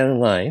do stand in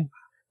line.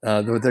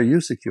 They're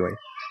used to queuing.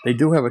 They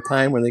do have a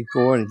time when they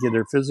go in and get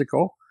their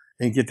physical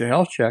and get their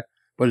health check,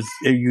 but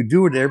you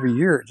do it every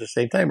year at the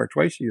same time or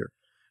twice a year.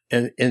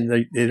 And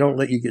they don't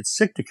let you get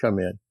sick to come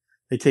in.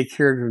 They take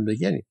care of you from the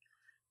beginning.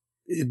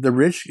 The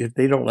rich, if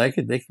they don't like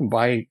it, they can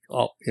buy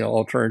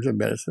alternative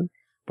medicine,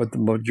 but the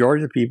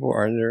majority of people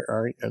are in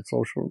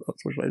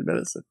socialized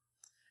medicine.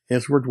 And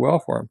it's worked well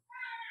for them.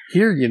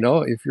 Here,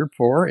 if you're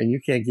poor and you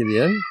can't get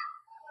in,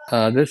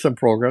 there's some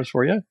programs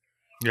for you.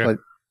 Yeah. But,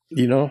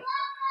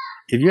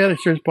 if you had an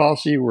insurance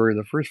policy where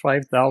the first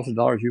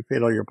 $5,000 you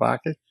paid out of your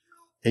pocket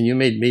and you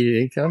made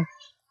median income,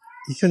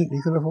 you can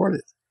afford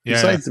it.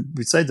 Yeah.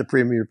 Besides the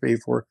premium you pay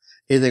for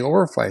anything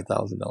over $5,000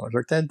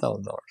 or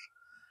 $10,000. So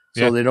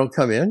Yeah. they don't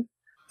come in,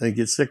 they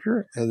get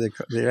sicker, and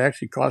they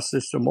actually cost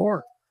system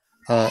more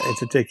and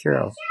to take care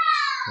of.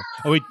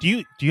 Oh wait,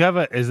 do you have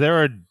is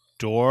there a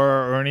door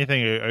or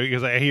anything?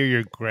 Because I hear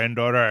your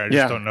granddaughter. I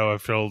just don't know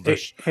if it'll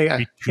just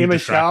be too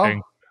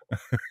distracting.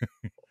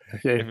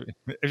 Okay.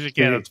 If you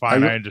can, that's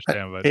fine. I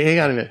understand, but Hang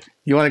on a minute.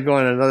 You want to go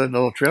on another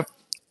little trip?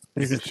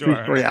 This is a sure.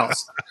 three-story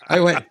house. I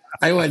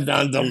went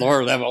down to the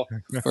lower level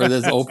for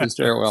this open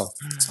stairwell.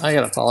 I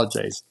gotta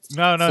apologize.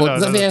 No. Well,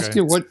 let me ask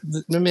Okay. you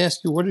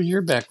what is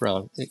your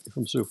background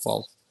from Sioux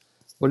Falls?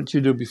 What did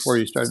you do before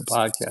you started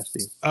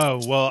podcasting? Oh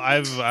well,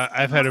 I've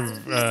had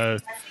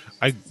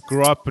I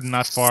grew up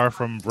not far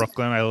from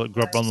Brooklyn. I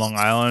grew up on Long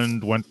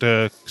Island. Went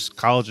to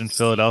college in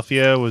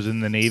Philadelphia. Was in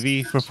the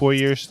Navy for 4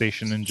 years,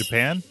 stationed in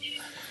Japan,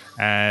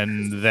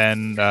 and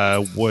then I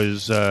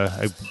went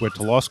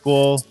to law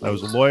school. I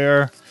was a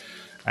lawyer.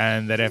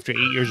 And then after 8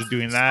 years of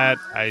doing that,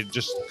 I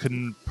just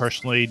couldn't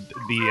personally.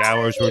 The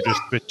hours were just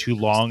a bit too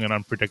long and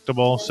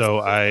unpredictable. So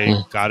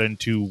I got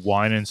into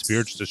wine and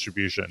spirits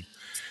distribution,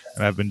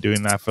 and I've been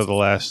doing that for the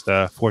last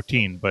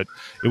 14. But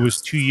it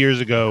was 2 years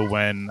ago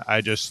when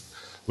I just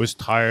was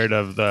tired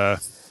of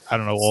the I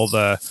don't know, all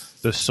the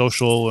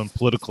social and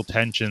political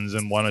tensions,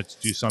 and wanted to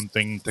do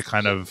something to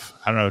kind of,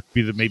 I don't know,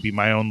 be maybe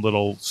my own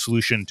little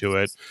solution to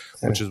it,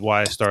 Uh, which is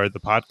why I started the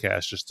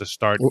podcast, just to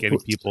start getting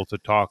people to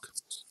talk.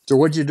 So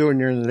what'd you do when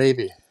you're in the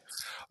Navy?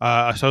 So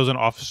I was an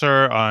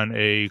officer on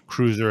a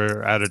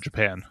cruiser out of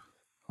Japan.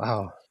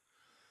 Wow.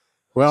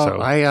 Well,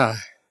 So,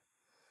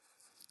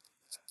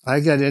 I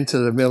got into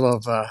the middle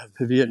of the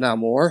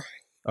Vietnam War,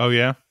 oh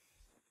yeah,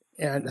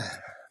 and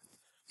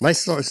my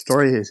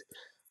story is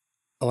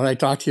when I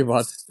talk to you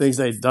about things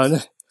I've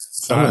done,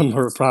 some of uh them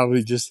were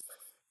probably just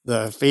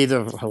the fate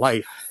of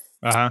life.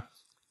 huh,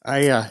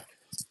 I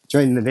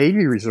joined the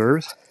Navy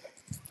Reserves.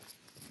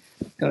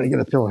 Gotta get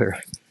a pill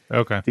here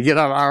okay, to get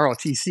out of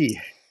ROTC.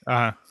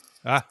 uh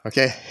huh,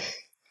 Okay,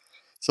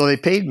 so they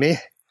paid me.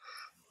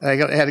 I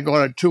had to go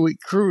on a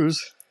 2-week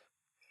cruise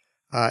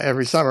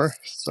every summer,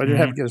 so I didn't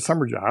have to get a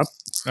summer job,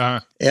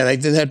 and I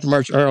didn't have to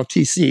march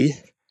ROTC.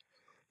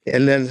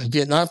 And then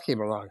Vietnam came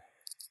along.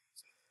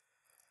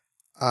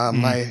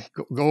 My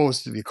goal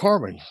was to be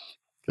corpsman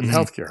for the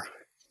healthcare.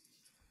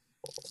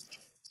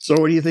 So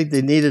what do you think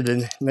they needed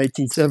in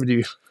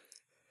 1970,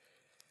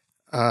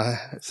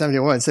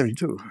 71,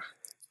 72?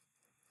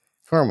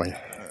 Corpsman.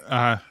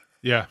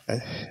 yeah,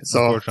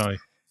 So, unfortunately,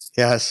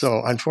 yeah,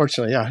 so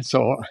unfortunately, yeah.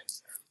 So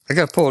I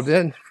got pulled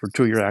in for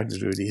 2-year active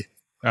duty.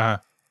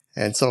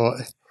 And so,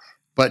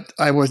 but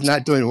I was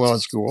not doing well in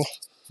school.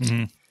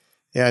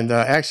 And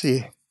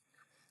actually,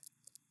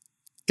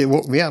 it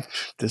woke me up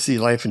to see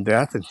life and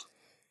death and,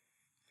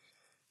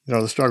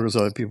 the struggles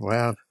other people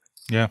have.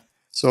 yeah.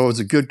 So it was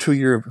a good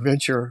 2-year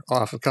venture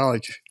off of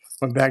college.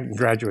 Went back and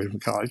graduated from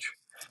college.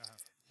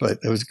 But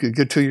it was a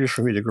good 2 years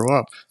for me to grow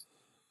up.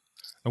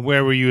 And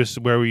where were you?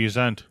 Where were you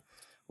sent?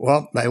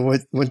 Well, I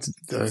went to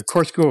the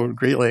court school in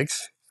Great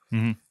Lakes.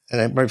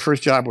 And my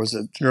first job was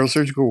at the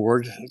neurosurgical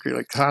ward at Great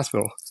Lakes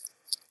Hospital.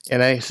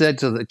 And I said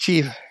to the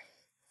chief,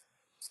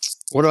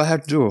 what do I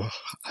have to do?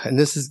 And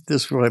this is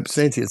what I'm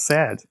saying to you. It's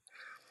sad.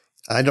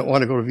 I don't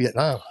want to go to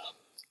Vietnam.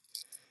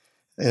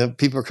 And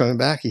people are coming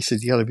back. He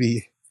said, you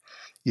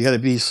got to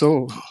be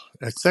so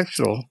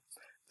exceptional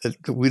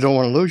that we don't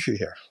want to lose you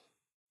here.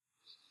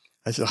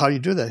 I said, how do you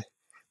do that?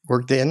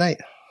 Work day and night.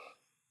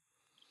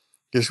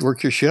 Just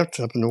work your shift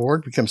up in the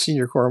ward, become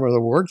senior corpsman of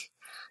the ward,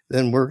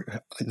 then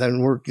work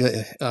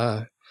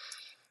at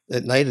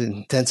night in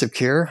intensive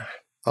care,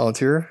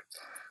 volunteer.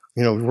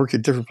 Work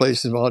at different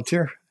places and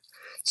volunteer.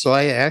 So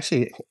I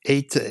actually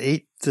 8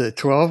 to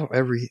 12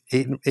 every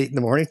 8 in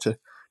the morning to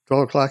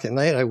 12 o'clock at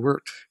night. I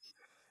walked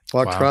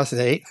across at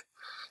 8.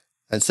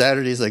 On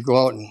Saturdays, I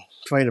go out and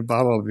find a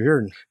bottle of beer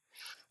and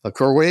a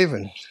core wave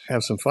and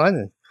have some fun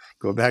and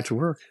go back to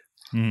work.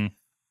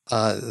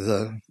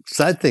 The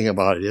sad thing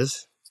about it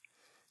is,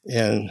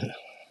 and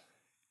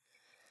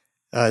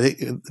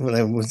when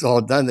I was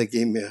all done, they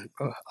gave me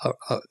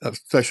a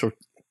special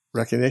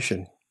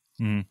recognition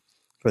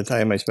for the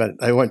time I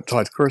spent. I went and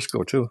taught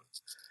Kursko too,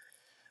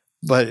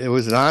 but it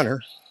was an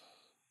honor.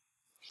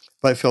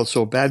 But I felt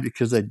so bad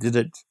because I did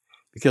it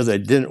because I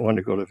didn't want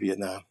to go to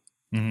Vietnam,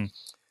 and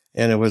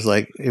it was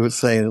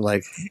saying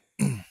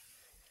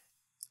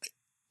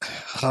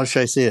how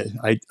should I say it?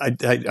 I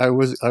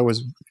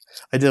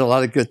did a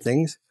lot of good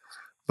things,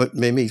 but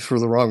maybe for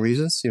the wrong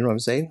reasons. You know what I'm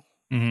saying?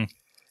 And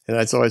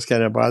that's always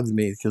kind of bothered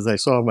me because I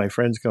saw my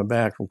friends come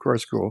back from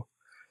court school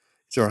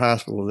to our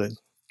hospital that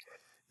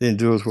didn't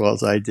do as well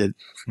as I did,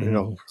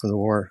 from the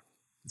war.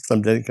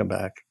 Some didn't come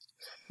back.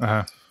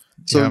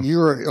 So you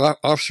were an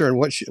officer in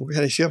what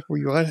kind of ship were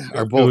you on?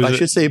 Or boat? I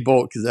should say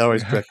boat because that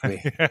always correct me.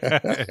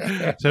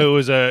 So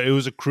it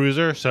was a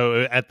cruiser.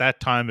 So at that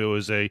time it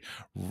was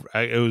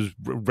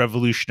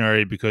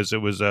revolutionary because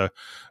it was a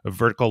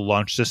vertical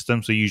launch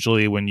system. So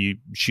usually when you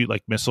shoot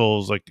like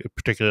missiles, like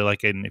particularly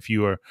like if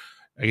you were,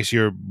 I guess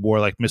you're more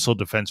like missile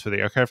defense for the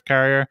aircraft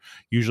carrier.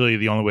 Usually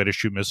the only way to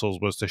shoot missiles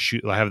was to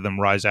have them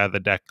rise out of the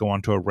deck, go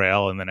onto a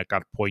rail, and then it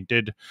got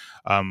pointed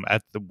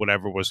at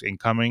whatever was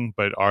incoming.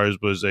 But ours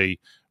was a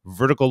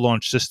vertical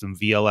launch system,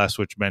 VLS,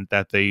 which meant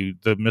that the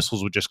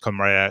missiles would just come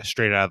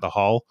straight out of the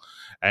hull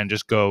and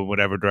just go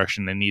whatever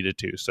direction they needed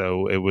to.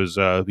 So it was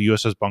the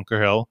USS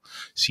Bunker Hill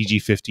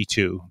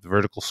CG-52, the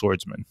vertical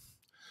swordsman.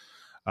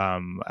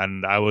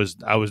 And I was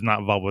not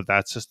involved with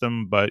that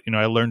system, but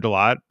I learned a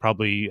lot.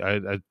 Probably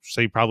I'd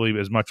say probably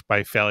as much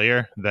by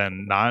failure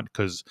than not,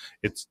 because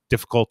it's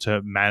difficult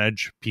to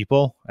manage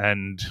people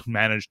and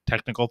manage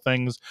technical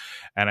things,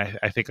 and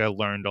I think I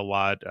learned a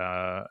lot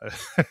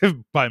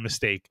by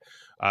mistake.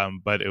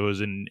 But it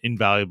was an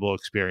invaluable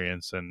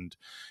experience, and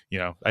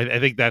I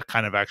think that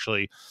kind of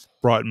actually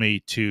brought me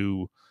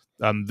to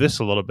this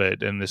a little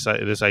bit, and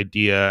this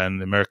idea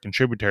and the American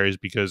tributaries,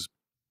 because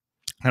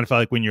kind of felt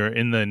like when you're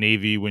in the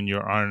Navy, when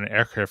you're on an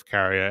aircraft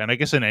carrier, and I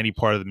guess in any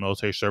part of the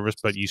military service,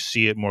 but you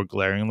see it more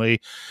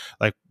glaringly,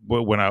 like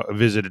when I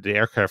visited the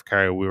aircraft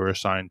carrier we were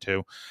assigned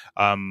to,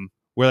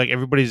 where like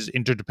everybody's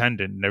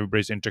interdependent and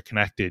everybody's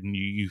interconnected, and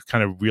you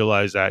kind of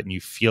realize that and you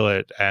feel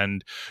it,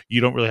 and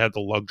you don't really have the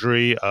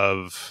luxury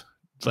of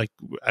like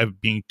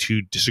being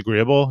too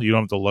disagreeable. You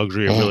don't have the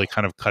luxury of Mm-hmm. really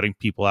kind of cutting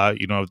people out.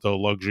 You don't have the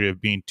luxury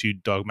of being too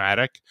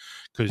dogmatic,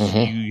 because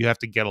Mm-hmm. you have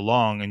to get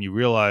along, and you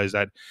realize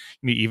that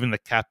even the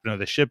captain of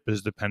the ship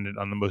is dependent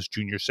on the most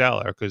junior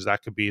sailor, because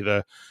that could be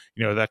the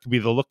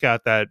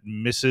lookout that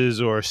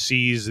misses or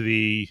sees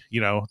the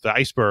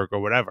iceberg or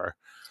whatever.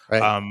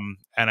 Right.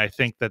 And I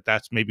think that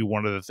that's maybe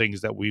one of the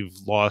things that we've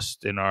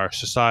lost in our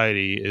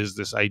society, is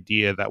this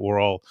idea that we're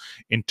all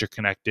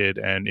interconnected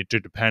and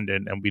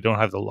interdependent, and we don't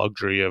have the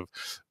luxury of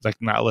like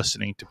not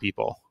listening to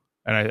people.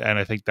 And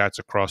I think that's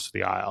across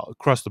the aisle,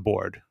 across the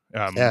board,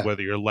 Yeah.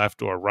 whether you're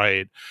left or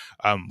right.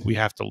 We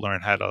have to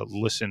learn how to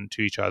listen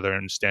to each other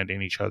and stand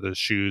in each other's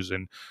shoes,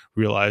 and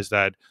realize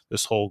that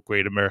this whole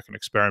great American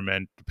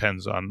experiment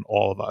depends on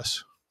all of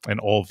us and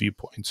all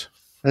viewpoints.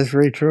 That's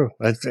very true.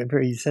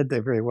 You said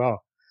that very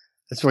well.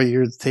 That's why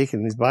you're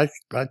taking these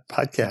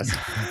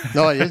podcasts.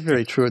 No, it is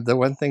very true. The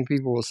one thing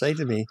people will say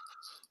to me,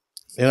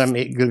 and I'm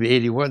going to be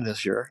 81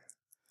 this year.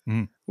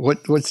 Mm.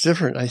 What's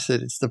different? I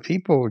said it's the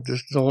people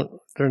just don't.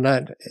 They're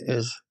not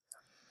as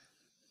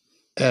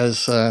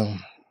I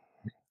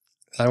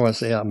don't want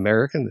to say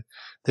American.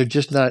 They're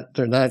just not.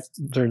 They're not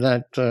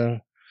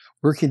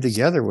working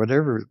together.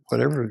 Whatever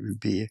it would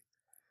be.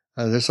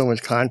 There's so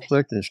much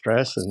conflict and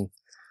stress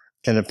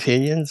and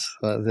opinions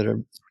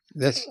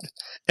that's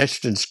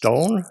etched in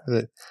stone.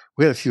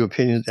 We had a few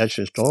opinions etched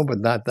in stone, but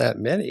not that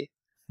many.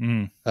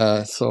 Mm.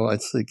 So I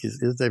think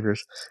it's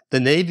diverse. The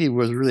Navy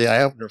was really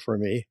eye opener for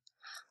me.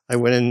 I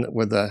went in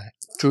with a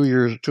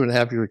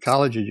 2.5 year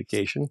college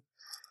education,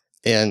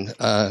 and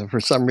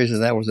for some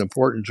reason that was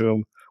important to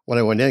them when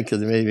I went in, because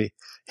they made me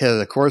head of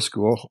the core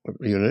school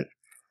unit.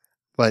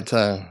 But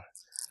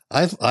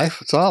I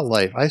saw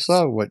life. I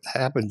saw what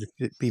happened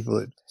to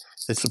people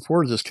that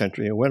supported this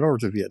country and went over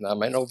to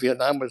Vietnam. I know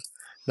Vietnam was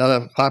not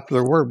a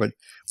popular word, but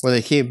when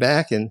they came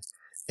back and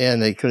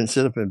they couldn't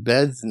sit up in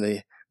beds, and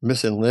they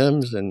missing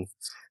limbs, and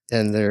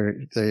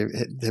they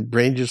had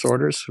brain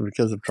disorders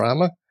because of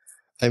trauma.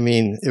 I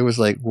mean, it was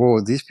like, whoa,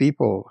 these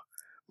people,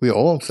 we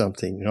owe them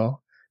something,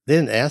 They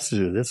didn't ask to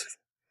do this.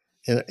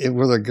 And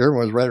whether the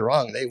government was right or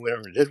wrong, they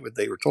went and did what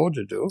they were told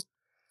to do.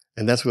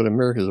 And that's what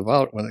America's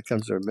about when it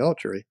comes to our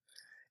military.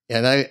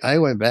 And I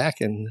went back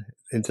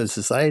into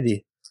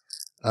society,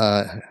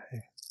 uh,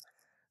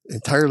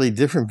 entirely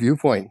different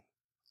viewpoint.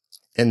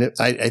 And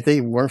I think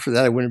if it weren't for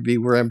that, I wouldn't be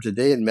where I am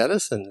today in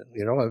medicine.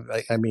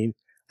 I mean,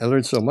 I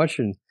learned so much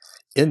in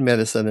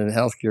medicine and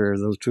healthcare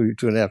those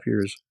 2.5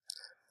 years.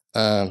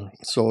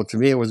 So to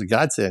me, it was a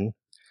godsend,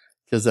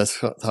 because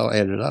that's how I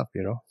ended up.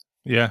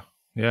 Yeah,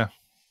 yeah.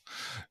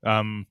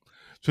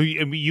 So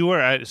you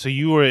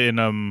were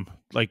in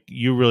like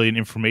you were really in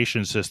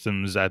information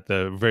systems at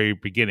the very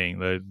beginning,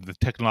 the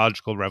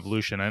technological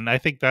revolution, and I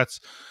think that's,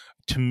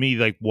 to me,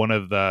 like one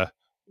of the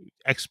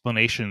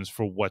explanations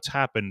for what's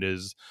happened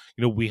is,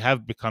 we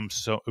have become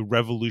so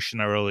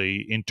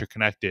revolutionarily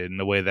interconnected in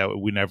a way that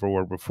we never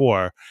were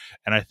before.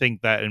 And I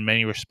think that in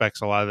many respects,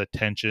 a lot of the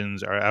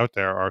tensions are out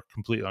there are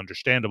completely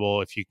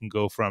understandable. If you can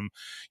go from,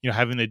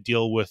 having to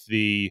deal with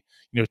the,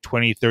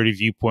 20, 30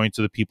 viewpoints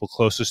of the people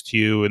closest to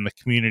you in the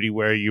community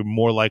where you're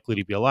more likely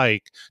to be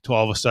alike, to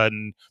all of a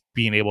sudden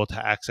being able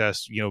to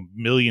access,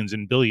 millions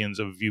and billions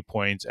of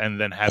viewpoints, and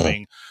then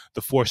having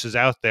the forces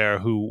out there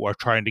who are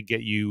trying to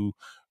get you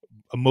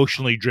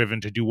emotionally driven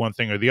to do one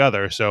thing or the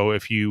other. So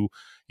if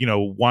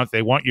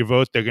they want your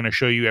vote, they're going to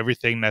show you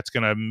everything that's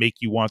going to make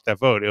you want that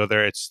vote,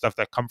 whether it's stuff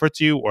that comforts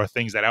you or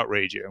things that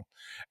outrage you,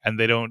 and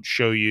they don't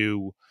show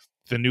you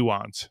the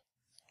nuance.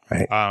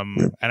 Right.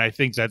 And I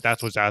think that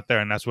that's what's out there,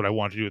 and that's what I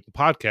want to do with the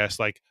podcast.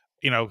 Like,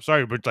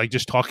 sorry, but like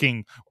just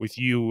talking with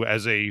you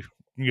as a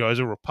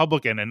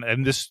Republican,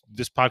 and this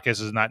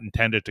podcast is not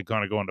intended to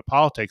kind of go into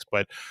politics,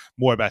 but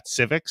more about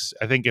civics.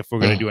 I think if we're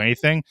going to do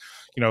anything,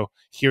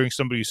 hearing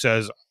somebody who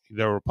says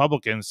they're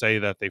Republicans say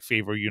that they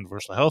favor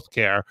universal health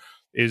care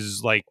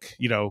is like,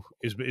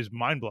 is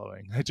mind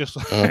blowing. It just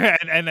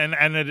and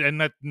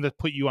that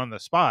put you on the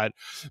spot.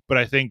 But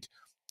I think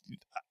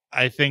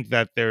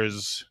that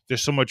there's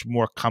so much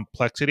more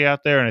complexity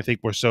out there, and I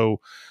think we're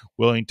so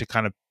willing to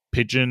kind of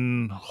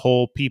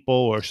pigeonhole people,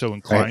 or so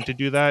inclined to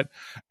do that.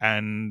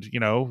 And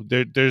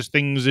there's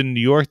things in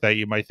New York that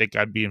you might think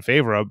I'd be in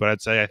favor of, but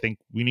I'd say I think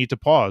we need to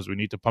pause, we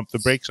need to pump the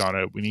brakes on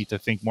it, we need to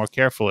think more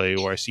carefully,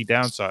 or I see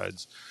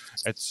downsides.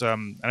 It's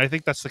and I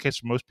think that's the case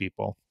for most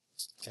people.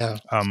 Yeah.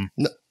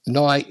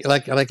 No, I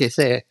like I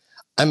say,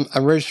 I'm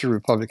a registered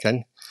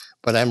Republican,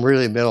 but I'm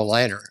really a middle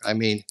liner. I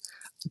mean,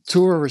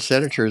 two of our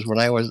senators when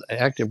I was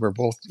active were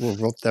both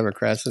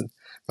Democrats, and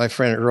my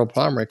friend Earl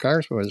Palmer,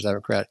 Congressman, was a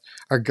Democrat.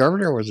 Our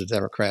governor was a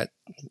Democrat,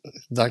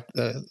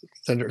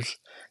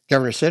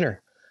 Governor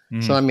Sinner.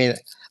 Mm. So I mean,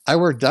 I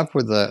worked up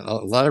with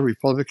a lot of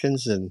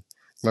Republicans in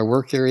my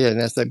work area, and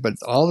that's that. But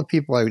all the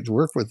people I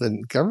worked with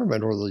in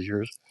government over those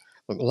years,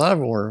 a lot of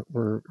them were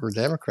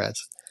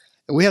Democrats.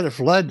 And we had a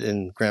flood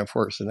in Grand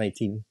Forks in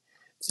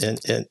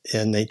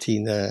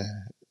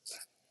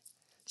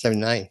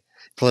 1979,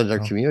 flooded our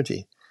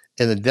community.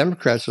 And the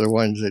Democrats are the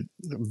ones that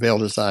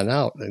bailed us on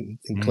out. And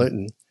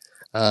Clinton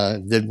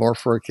did more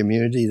for our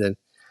community than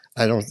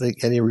I don't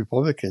think any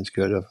Republicans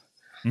could have.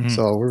 Hmm.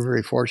 So we're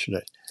very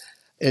fortunate.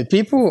 And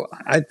people,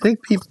 I think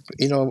people,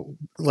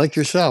 like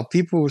yourself,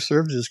 people who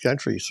served this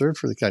country, served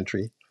for the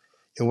country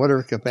in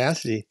whatever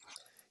capacity,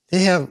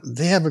 they have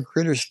a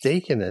greater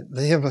stake in it.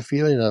 They have a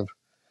feeling of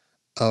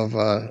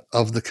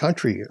the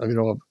country.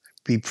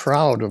 Be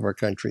proud of our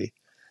country.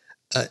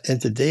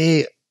 And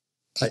today,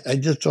 I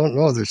just don't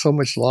know. There's so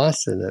much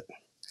lost in it.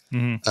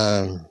 Hmm.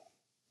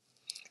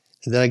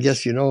 And then I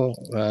guess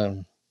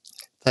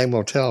time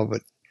will tell.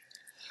 But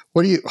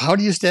how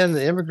do you stand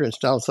the immigrants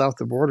down south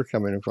the border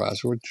coming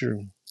across? What's your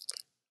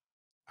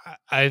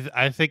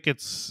I think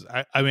it's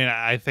I mean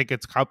I think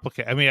it's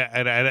complicated. I mean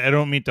I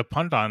don't mean to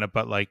punt on it,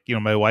 but like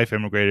my wife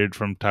immigrated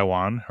from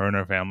Taiwan. Her and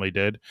her family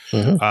did,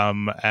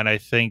 Mhm. and I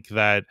think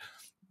that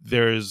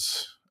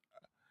there's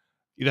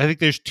I think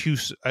there's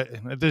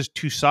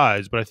two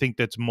sides, but I think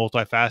that's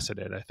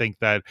multifaceted. I think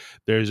that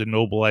there's a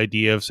noble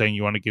idea of saying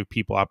you want to give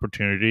people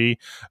opportunity.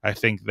 I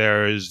think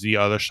there is the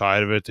other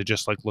side of it to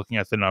just like looking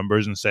at the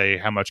numbers and say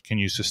how much can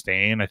you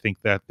sustain. I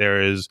think that there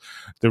is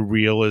the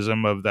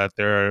realism of that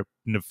there are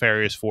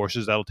nefarious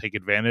forces that'll take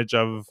advantage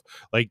of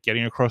like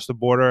getting across the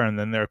border, and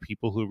then there are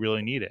people who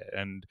really need it.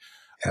 And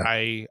Yeah,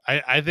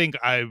 I think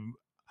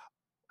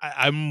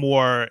I'm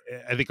more,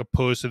 I think,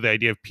 opposed to the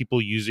idea of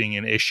people using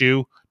an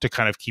issue to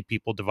kind of keep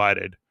people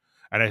divided.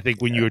 And I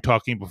think when you yeah, were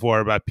talking before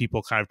about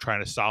people kind of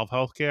trying to solve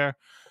healthcare,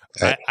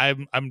 right,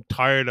 I'm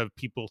tired of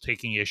people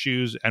taking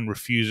issues and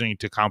refusing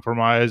to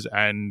compromise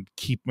and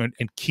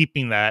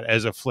keeping that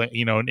as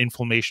an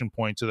inflammation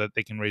point so that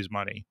they can raise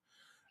money.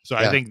 So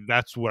I yeah, think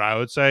that's what I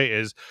would say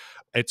is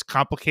it's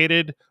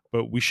complicated,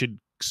 but we should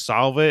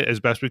solve it as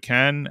best we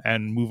can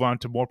and move on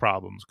to more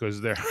problems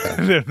because they're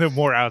yeah. they're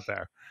more out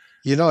there.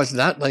 It's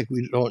not like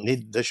we don't need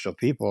additional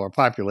people. Our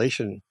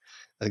population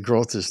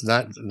growth is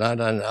not on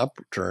an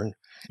upturn,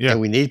 Yeah. and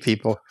we need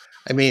people.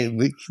 I mean,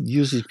 we could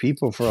use these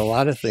people for a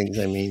lot of things.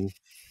 I mean,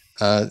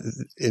 uh,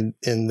 and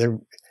they're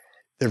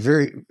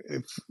very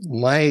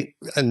my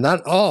and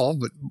not all,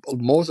 but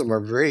most of them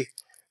are very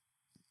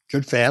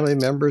good family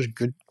members,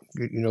 good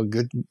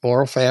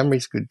moral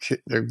families,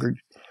 they're good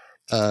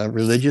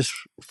religious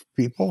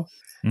people.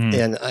 Mhm.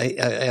 And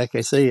like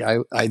I say,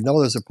 I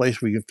know there's a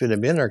place we can fit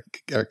them in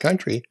our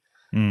country,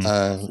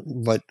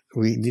 Mhm. but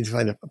we need to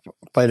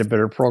find a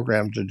better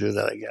program to do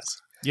that, I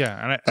guess.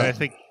 Yeah,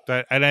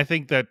 Uh, and I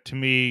think that to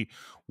me,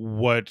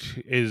 what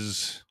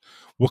is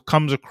what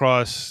comes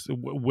across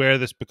where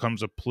this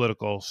becomes a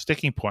political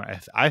sticking point,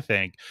 I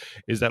think,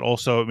 is that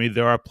also. I mean,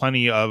 there are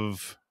plenty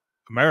of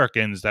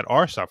Americans that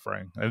are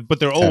suffering, but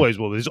there yeah, always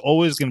will. There's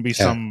always going to be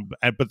yeah, some,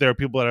 but there are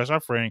people that are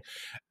suffering,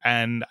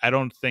 and I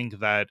don't think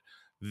that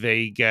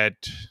they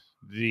get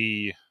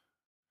the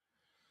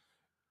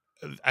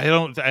I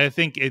don't. I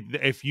think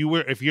if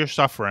you're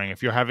suffering,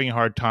 if you're having a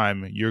hard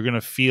time, you're gonna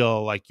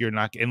feel like you're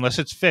not unless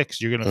it's fixed.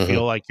 You're gonna hmm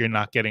feel like you're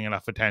not getting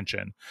enough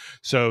attention.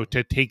 So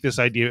to take this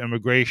idea of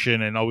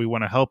immigration and we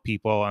want to help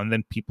people, and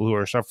then people who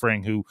are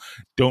suffering who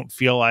don't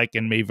feel like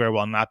and may very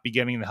well not be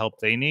getting the help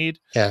they need,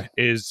 yeah,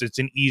 it's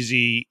an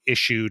easy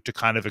issue to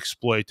kind of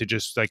exploit to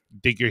just like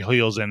dig your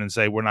heels in and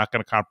say we're not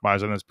going to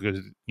compromise on this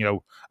because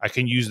I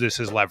can use this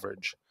as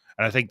leverage.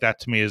 And I think that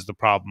to me is the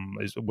problem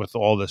is with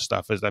all this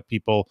stuff is that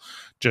people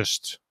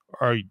just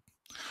are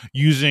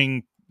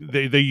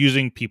they're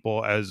using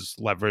people as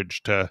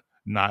leverage to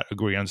not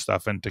agree on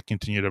stuff and to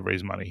continue to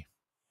raise money.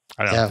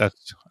 I don't know. yeah.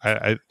 That's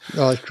I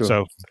No, that's true.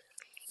 so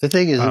The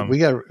thing is, that um we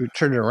got to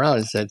turn it around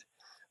and said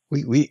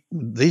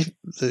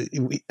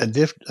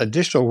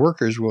additional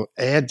workers will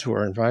add to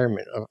our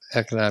environment of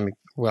economic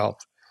wealth,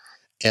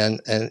 and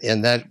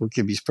that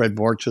can be spread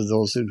more to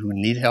those who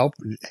need help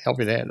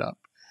it add up.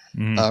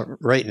 mhm,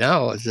 Right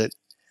now, is that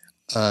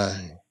uh,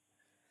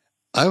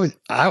 I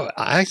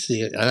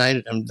actually, and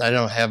I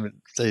don't have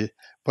it,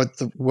 but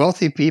the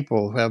wealthy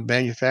people who have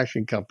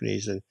manufacturing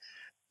companies and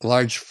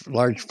large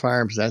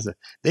farms,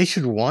 they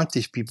should want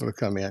these people to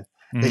come in.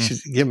 They mhm, should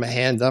give them a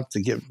hand up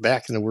to get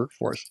back in the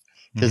workforce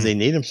because mhm, they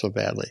need them so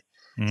badly,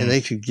 and mhm,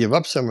 they should give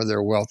up some of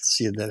their wealth to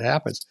see if that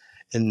happens,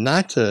 and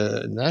not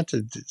to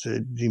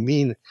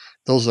demean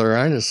those that are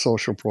on the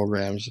social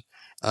programs.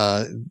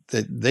 Uh,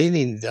 that they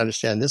need to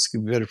understand this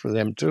could be better for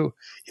them too.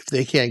 If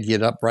they can't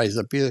get up, rise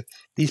up. Either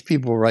these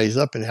people rise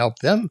up and help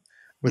them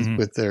with mhm.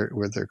 with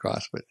their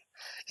costs. But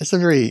it's a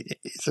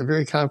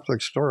very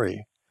complex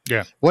story.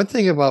 Yeah. One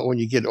thing about when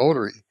you get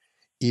older,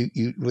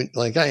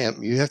 like I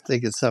am, you have to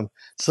think it's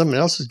someone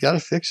else has got to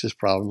fix this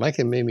problem. I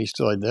can maybe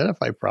still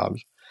identify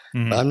problems, but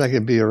Mhm. I'm not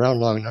going to be around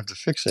long enough to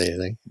fix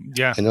anything.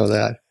 Yeah. I know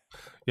that.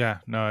 Yeah,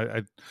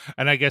 no,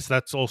 and I guess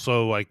that's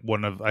also like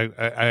one of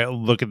I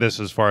look at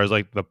this as far as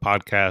like the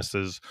podcast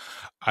is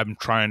I'm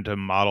trying to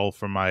model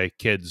for my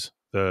kids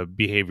the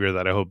behavior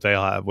that I hope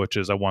they'll have, which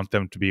is I want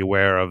them to be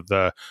aware of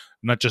the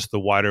not just the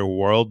wider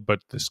world,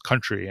 but this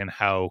country and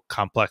how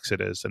complex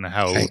it is and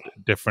how Right.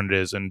 different it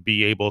is, and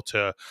be able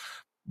to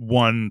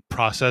one,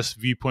 process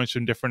viewpoints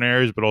from different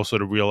areas, but also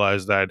to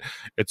realize that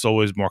it's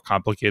always more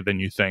complicated than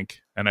you think.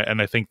 And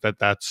I think that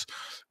that's,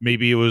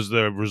 maybe it was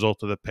the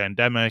result of the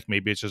pandemic.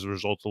 Maybe it's just a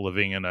result of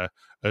living in a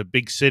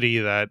big city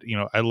that,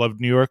 I love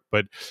New York,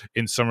 but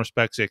in some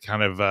respects it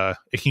kind of,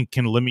 it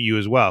can limit you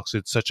as well. So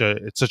it's such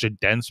a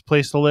dense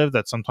place to live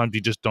that sometimes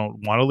you just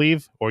don't want to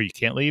leave, or you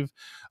can't leave.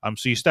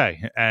 So you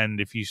stay.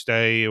 And if you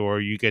stay, or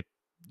you get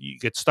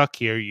stuck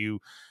here, you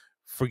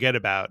forget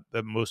about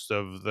that most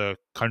of the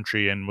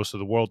country and most of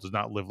the world does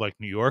not live like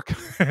New York.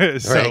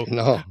 Right. So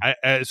No.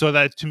 so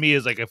that to me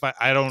is like, if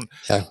I don't,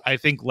 Yeah. I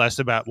think less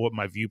about what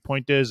my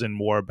viewpoint is and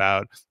more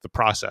about the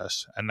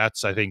process. And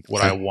that's, I think,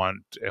 what I Yeah.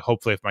 want.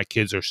 Hopefully, if my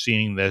kids are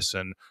seeing this,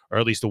 and or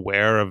at least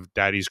aware of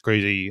Daddy's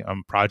crazy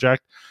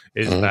project,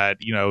 is Mhm. that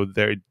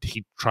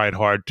he tried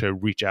hard to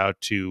reach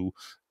out to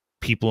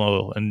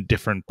people in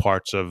different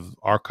parts of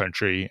our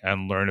country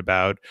and learn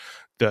about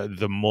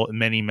the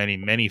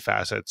many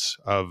facets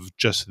of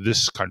just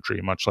this country,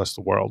 much less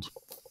the world.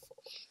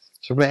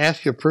 So I'm going to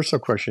ask you a personal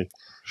question.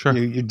 Sure.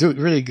 You do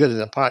really good in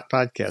the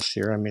podcast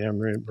here. I mean, I'm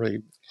really, really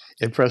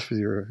impressed with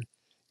your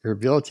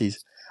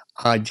abilities.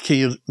 Can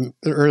you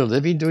earn a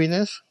living doing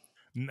this?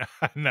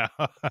 No.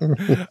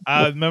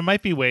 There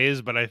might be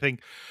ways, but I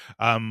think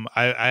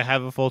I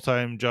have a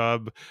full-time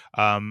job,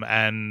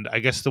 and I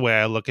guess the way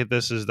I look at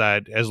this is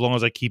that as long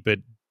as I keep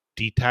it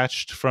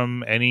detached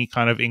from any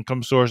kind of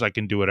income source, I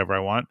can do whatever I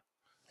want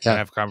and Yeah.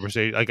 have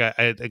conversation. Like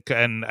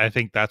and I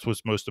think that's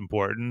what's most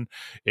important.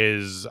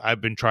 Is I've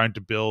been trying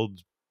to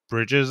build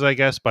bridges, I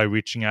guess, by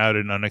reaching out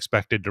in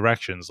unexpected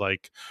directions,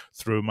 like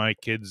through my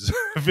kid's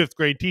fifth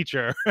grade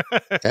teacher.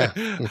 Yeah.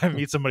 I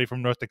meet somebody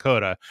from North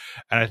Dakota,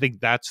 and I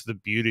think that's the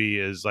beauty.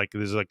 Is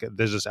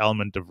there's this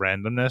element of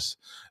randomness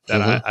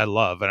that Hmm. I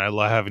love, and I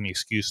love having the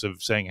excuse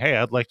of saying, "Hey,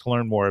 I'd like to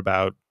learn more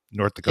about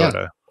North Yeah.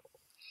 Dakota."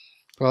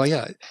 Well,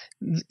 yeah.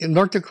 In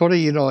North Dakota,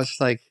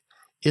 it's like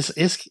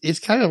it's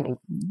kind of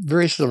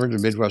very similar to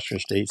Midwestern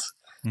states.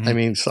 I Hmm.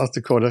 mean, South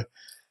Dakota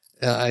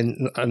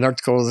and North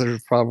Dakota,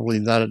 there's probably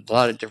not a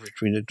lot of difference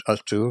between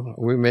us two.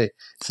 We may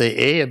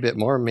say a bit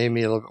more,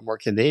 maybe a little bit more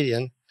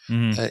Canadian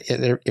Hmm.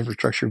 in their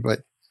infrastructure,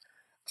 but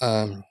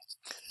um,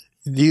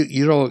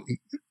 you know,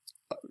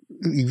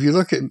 if you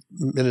look at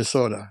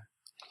Minnesota,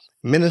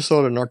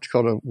 North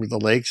Dakota, with the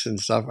lakes and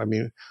stuff. I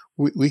mean,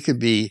 we could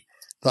be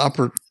the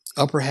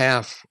upper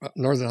half,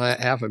 northern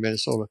half of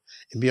Minnesota,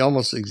 and be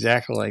almost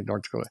exactly like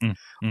North Dakota.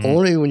 Hmm.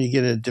 Only when you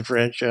get in a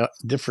different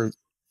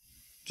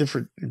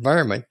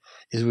environment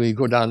is when you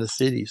go down to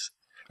cities.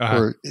 Uh-huh.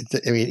 Where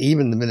I mean,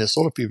 even the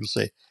Minnesota people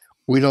say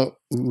we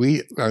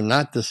are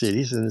not the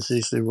cities, and the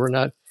cities say we're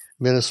not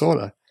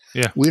Minnesota.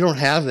 Yeah. We don't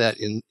have that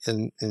in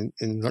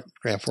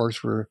Grand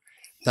Forks. We're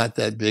not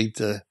that big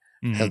to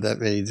have Hmm. that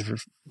many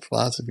different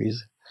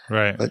philosophies.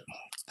 Right. But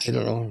I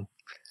don't know.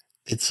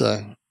 It's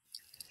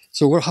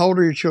So how old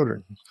are your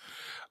children?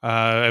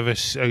 I have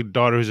a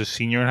daughter who's a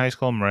senior in high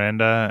school,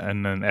 Miranda,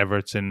 and then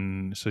Everett's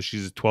so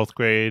she's in 12th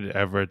grade,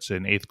 Everett's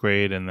in 8th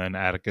grade, and then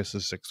Atticus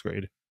is 6th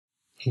grade.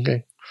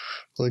 Okay,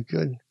 well,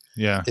 good.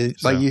 Yeah. But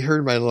So, you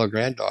heard my little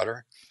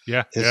granddaughter.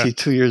 yeah. And Yeah. she's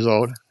 2 years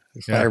old.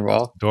 Yeah.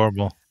 Fireball.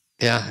 Adorable.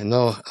 Yeah, I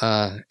know.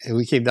 And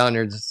we came down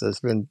there. It's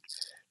been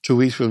 2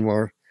 weeks with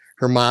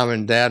her mom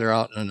and dad are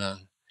out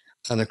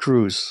on a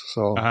cruise,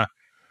 so Uh-huh.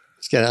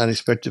 it's kind of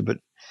unexpected. But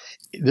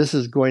this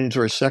is going into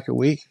our second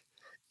week,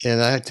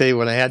 and I tell you,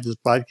 when I had this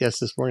podcast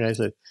this morning, I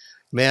said,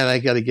 "Man, I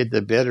got to get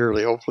to bed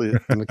early. Hopefully,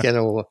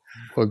 McKenna will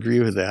agree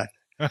with that."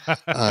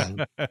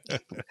 Um,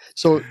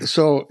 so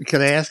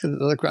can I ask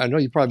another question? I know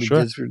you probably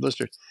Sure. did through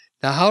listeners.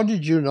 Now, how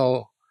did you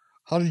know?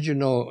 How did you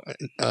know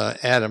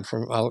Adam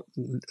from out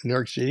in New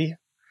York City?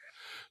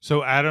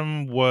 So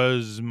Adam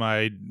was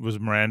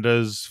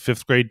Miranda's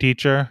 5th grade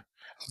teacher,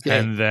 Okay,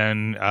 and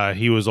then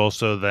he was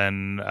also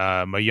then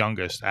my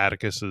youngest,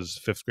 Atticus's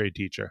 5th grade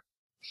teacher.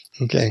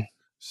 okay,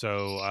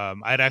 So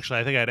I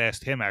think I'd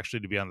asked him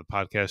actually to be on the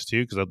podcast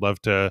too, because I'd love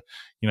to,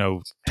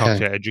 talk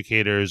yeah, to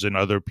educators and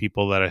other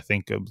people that I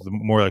think of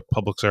more like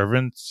public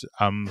servants,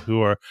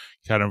 who are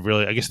kind of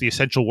really, I guess, the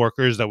essential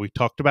workers that we've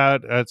talked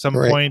about at some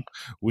right. point.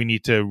 We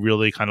need to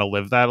really kind of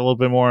live that a little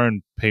bit more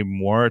and pay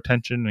more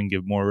attention and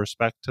give more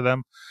respect to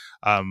them.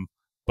 Um,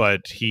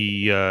 but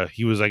he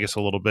was, I guess,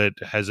 a little bit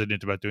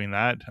hesitant about doing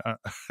that,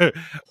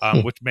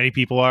 which many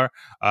people are.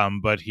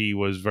 But he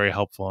was very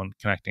helpful in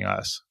connecting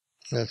us.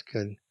 That's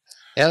good.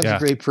 Adam's a Yeah.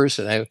 great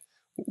person.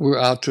 We were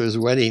out to his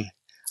wedding.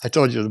 I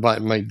told you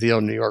about my deal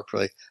in New York,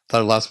 but I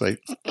thought I lost my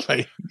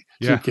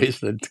Yeah.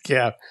 suitcase in the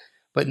cab.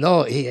 But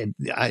no,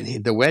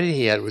 the wedding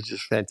he had was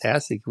just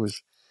fantastic. It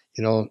was,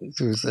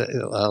 there was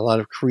a lot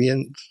of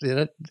Korean in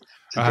it,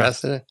 the Uh-huh.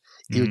 dress in it.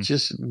 It was Hmm.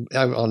 just,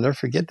 I'll never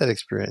forget that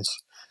experience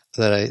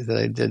that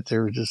I did. They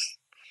were just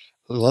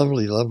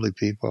lovely, lovely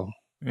people.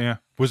 Yeah.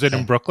 Was it in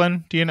Yeah.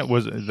 Brooklyn? Do you know?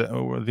 Was it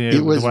the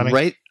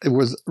wedding? It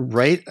was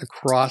right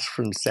across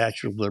from the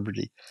Statue of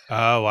Liberty.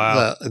 Oh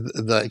wow.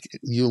 The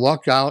You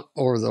look out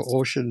over the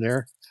ocean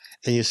there,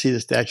 and you see the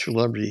Statue of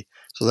Liberty.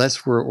 So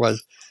that's where it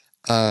was.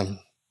 Um,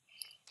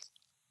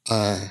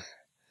 uh,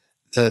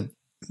 the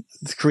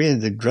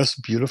Koreans, they dress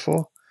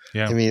beautiful.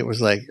 Yeah. I mean, it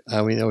was like,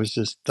 I mean, I was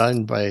just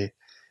stunned by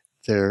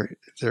their,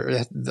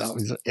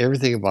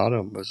 everything about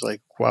them was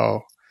like,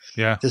 wow,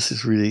 Yeah. this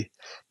is really,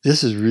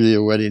 this is really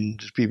a wedding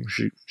that people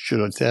should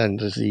attend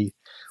to see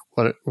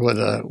what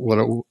a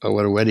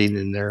wedding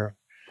in their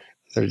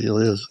deal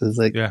is. It's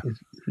like, Yeah. it's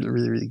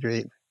really, really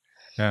great.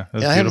 Yeah.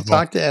 That's Yeah, I haven't beautiful.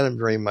 talked to Adam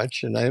very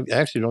much, and I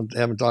actually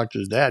haven't talked to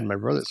his dad, my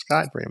brother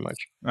Scott, very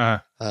much.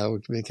 Uh,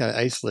 Which been kind of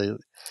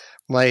isolated.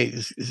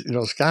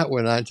 Scott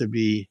went on to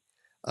be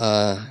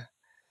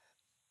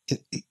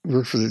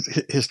work for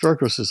the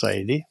Historical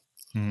Society,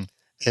 mm,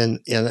 and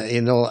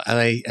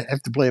I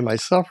have to blame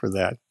myself for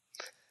that.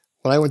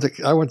 When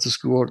I went to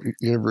school at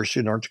University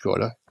of North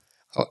Dakota.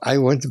 I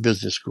went to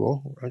business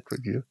school.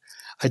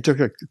 I took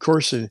a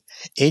course in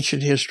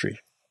ancient history.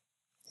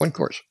 One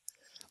course.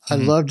 I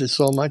mm, loved it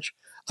so much.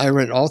 I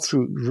went all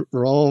through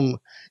Rome,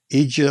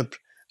 Egypt,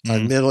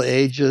 mm, Middle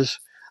Ages.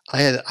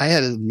 I had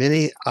as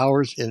many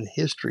hours in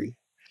history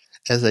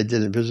as I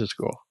did in business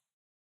school.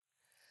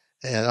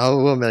 And I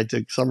will I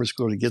took summer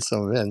school to get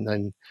some of it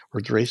and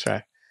worked the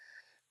racetrack.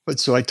 But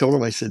so I told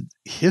him, I said,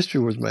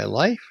 history was my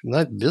life,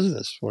 not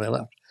business when I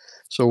left.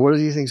 So what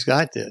do you think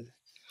Scott did?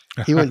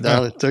 He went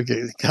down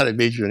and got a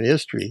major in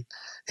history.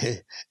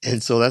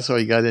 And so that's how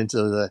he got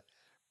into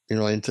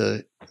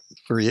into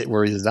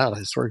where he is now, the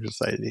Historical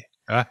Society.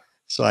 uh,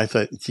 So I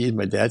thought, geez,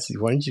 my dad said,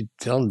 why don't you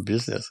tell him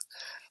business?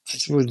 I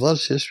said, well, he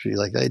loves history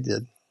like I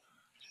did.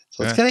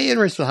 So it's yeah. kind of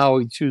interesting how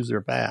we choose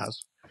their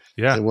paths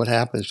Yeah. and what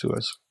happens to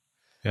us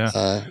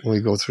Yeah. when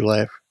we go through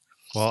life.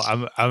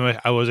 Well,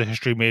 I was a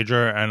history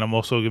major, and I'm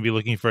also going to be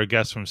looking for a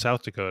guest from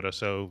South Dakota.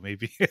 So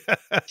maybe Yeah.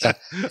 I'll get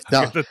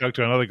Now, to talk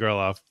to another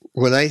Gerloff.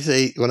 when I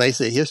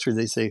say history,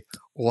 they say,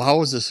 well, how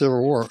was the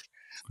Civil War?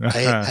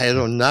 I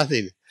know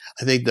nothing.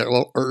 I think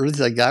the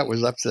earliest I got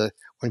was up to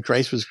when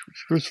Christ was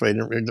crucified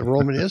in the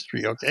Roman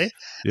history. Okay,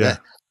 Yeah.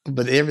 that,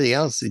 but everything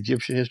else, the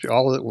Egyptian history,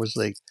 all of it was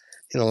like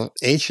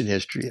ancient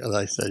history that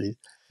I studied.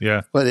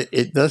 Yeah. But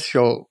it does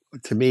show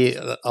to me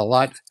a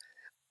lot.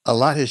 A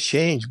lot has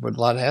changed, but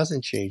a lot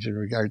hasn't changed in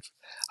regards to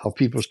how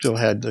people still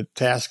had the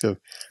task of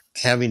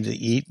having to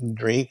eat and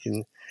drink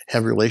and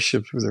have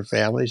relationships with their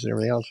families and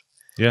everything else.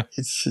 Yeah.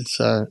 It's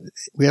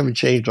we haven't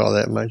changed all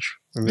that much,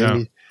 or Yeah.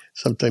 maybe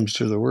sometimes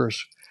to the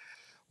worse.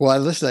 Well,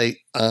 listen,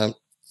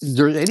 is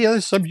there any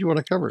other subject you want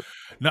to cover?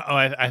 No,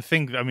 I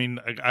think I mean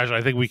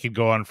I think we could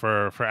go on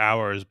for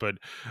hours, but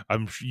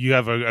you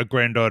have a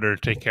granddaughter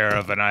to take care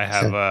of, and I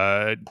have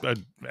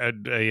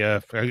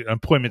an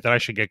appointment that I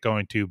should get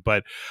going to.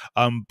 But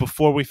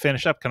before we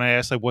finish up, can I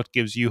ask like what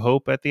gives you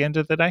hope at the end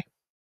of the day?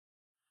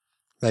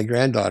 My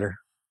granddaughter,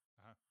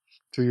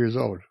 2 years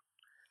old,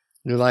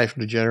 new life,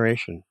 new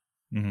generation.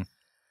 Mm-hmm.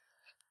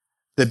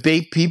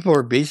 The people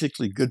are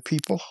basically good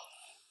people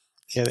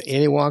in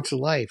any walks of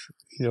life,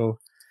 and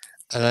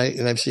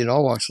I've seen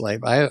all walks of life.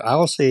 I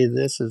will say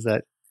this is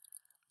that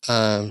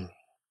um,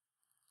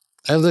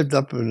 I lived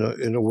up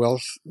in a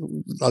wealth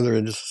other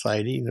end of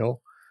society.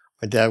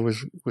 My dad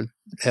was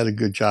had a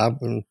good job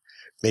and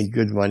made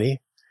good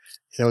money.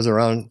 I was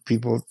around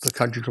people, the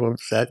country club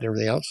set and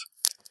everything else.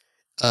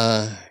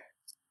 Uh,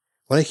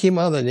 when I came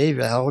out of the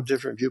Navy, I had a whole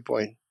different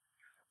viewpoint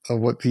of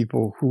what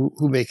people who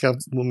makes up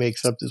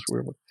this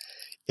world.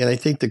 And I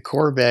think the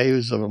core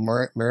values of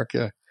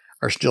America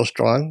are still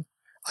strong.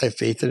 I have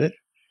faith in it.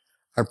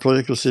 Our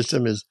political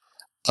system is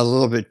a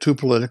little bit too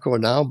political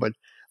now, but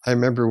I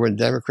remember when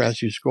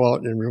Democrats used to go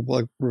out and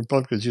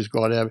Republicans used to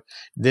go out and have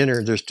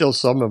dinner. There's still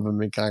some of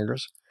them in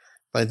Congress,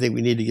 but I think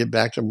we need to get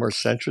back to more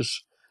centrist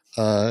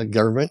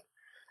government.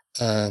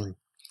 Um,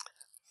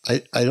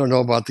 I don't know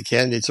about the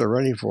candidates that are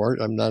running for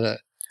it. I'm not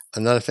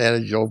a fan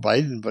of Joe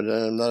Biden, but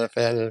I'm not a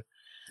fan of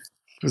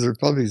who the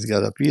Republicans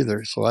got up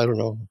either. So I don't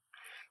know.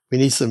 We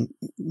need some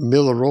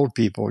middle of the road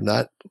people,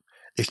 not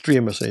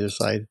extremists on either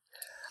side.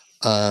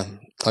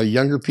 Our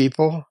younger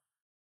people,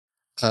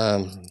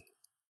 um,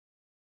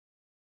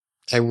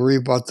 I worry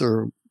about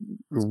their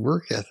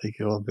work ethic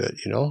a little bit.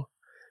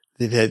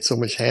 They've had so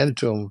much handed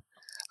to them.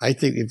 I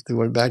think if they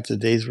went back to the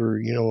days where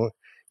you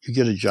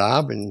get a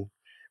job and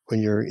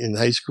when you're in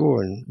high school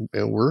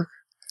and work,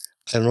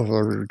 I don't know if I'll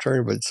ever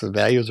return, but some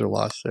values are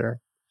lost there.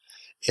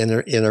 And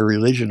in our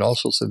religion,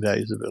 also some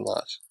values have been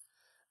lost.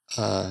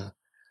 Uh,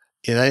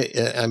 and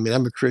I mean,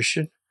 I'm a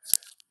Christian,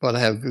 but I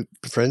have good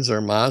friends that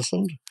are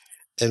Muslims,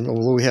 and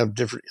although we have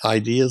different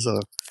ideas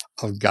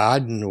of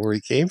God and where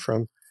He came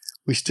from,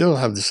 we still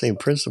have the same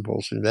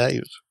principles and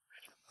values,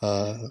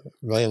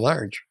 by and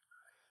large.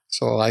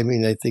 So, I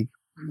mean, I think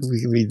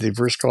we can be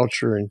diverse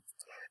culture and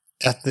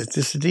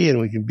ethnicity, and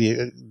we can be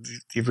a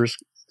diverse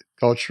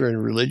culture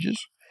and religious.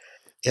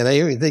 And I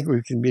even think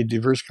we can be a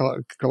diverse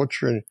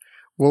culture in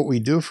what we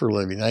do for a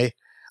living. I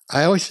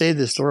always say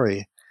this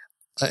story,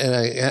 and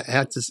I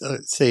have to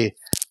say,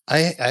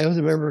 I was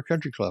a member of a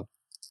country club,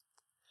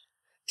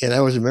 and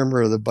I was a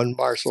member of the Bun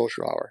Bar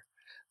Social Hour.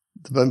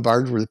 The Bun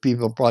Bars were the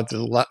people who brought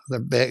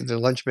their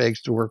lunch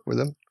bags to work with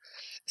them,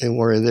 and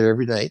were there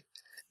every night,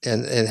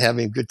 and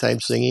having a good time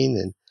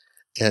singing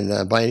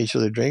and buying each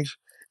other drinks.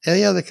 And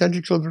yeah, the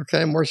country clubs were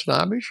kind of more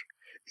snobbish,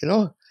 you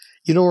know.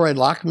 You know where I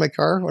locked my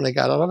car when I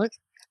got out of it?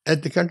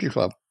 at the country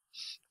club.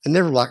 I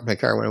never locked my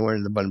car when I went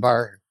to the Bun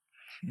Bar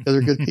because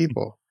they're good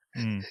people.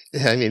 Mm.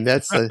 I mean,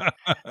 that's a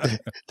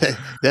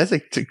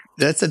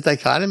that's a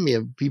dichotomy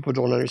of people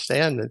don't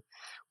understand that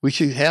we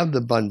should have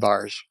the Bun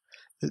Bars.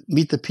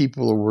 Meet the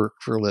people who work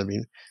for a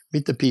living.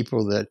 Meet the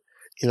people that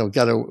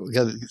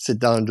gotta sit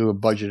down and do a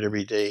budget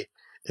every day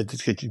at the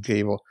kitchen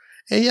table.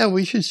 And yeah,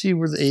 we should see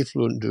where the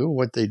affluent do,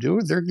 what they do.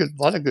 They're good,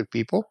 a lot of good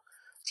people.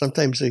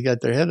 Sometimes they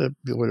got their head up,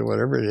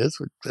 whatever it is.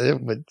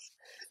 But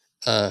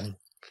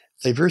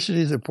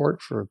diversity is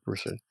important for a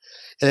person.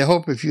 And I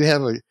hope if you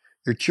have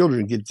your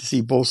children get to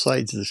see both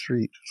sides of the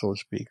street, so to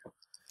speak.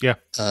 Yeah.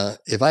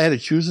 If I had to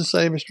choose a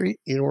side of the street,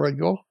 you know where I'd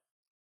go?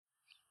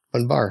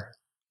 One bar.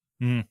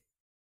 Mm.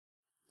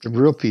 The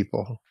real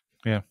people.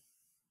 Yeah.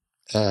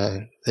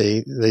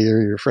 They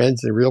are your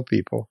friends. They're real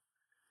people.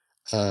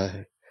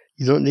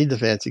 You don't need the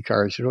fancy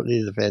cars. You don't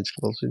need the fancy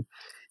clothes. And,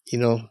 you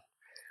know,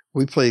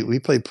 we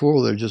play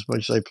pool there just as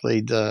much as I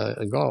played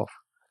golf.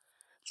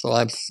 So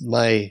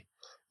my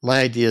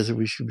idea is that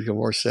we should become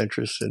more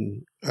centrist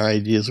in our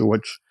ideas of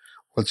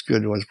what's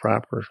good and what's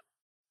proper.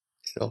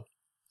 You know.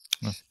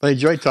 But I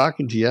enjoyed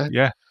talking to you.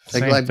 Yeah.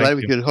 I'm glad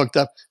we could hooked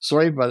up.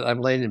 Sorry, but I'm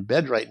laying in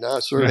bed right now.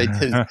 Sorry I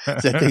didn't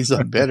set things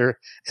up better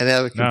and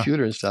have a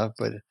computer and stuff.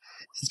 But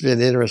it's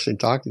been interesting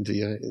talking to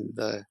you.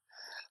 And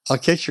I'll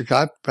catch your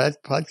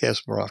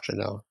podcast more often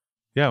now.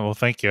 Yeah, well,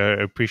 thank you.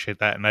 I appreciate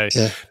that. And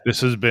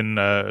this has been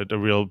a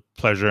real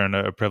pleasure and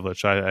a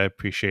privilege. I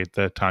appreciate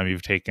the time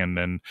you've taken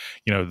and,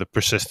 the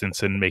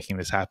persistence in making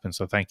this happen.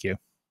 So thank you.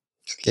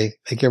 Okay.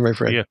 Take care, my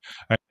friend. Yeah.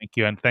 Thank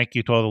you. And thank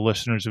you to all the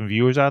listeners and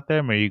viewers out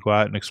there. May you go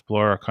out and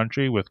explore our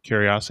country with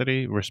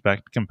curiosity,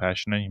 respect,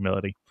 compassion, and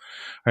humility.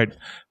 All right.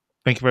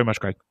 Thank you very much,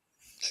 Greg.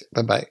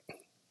 Bye-bye.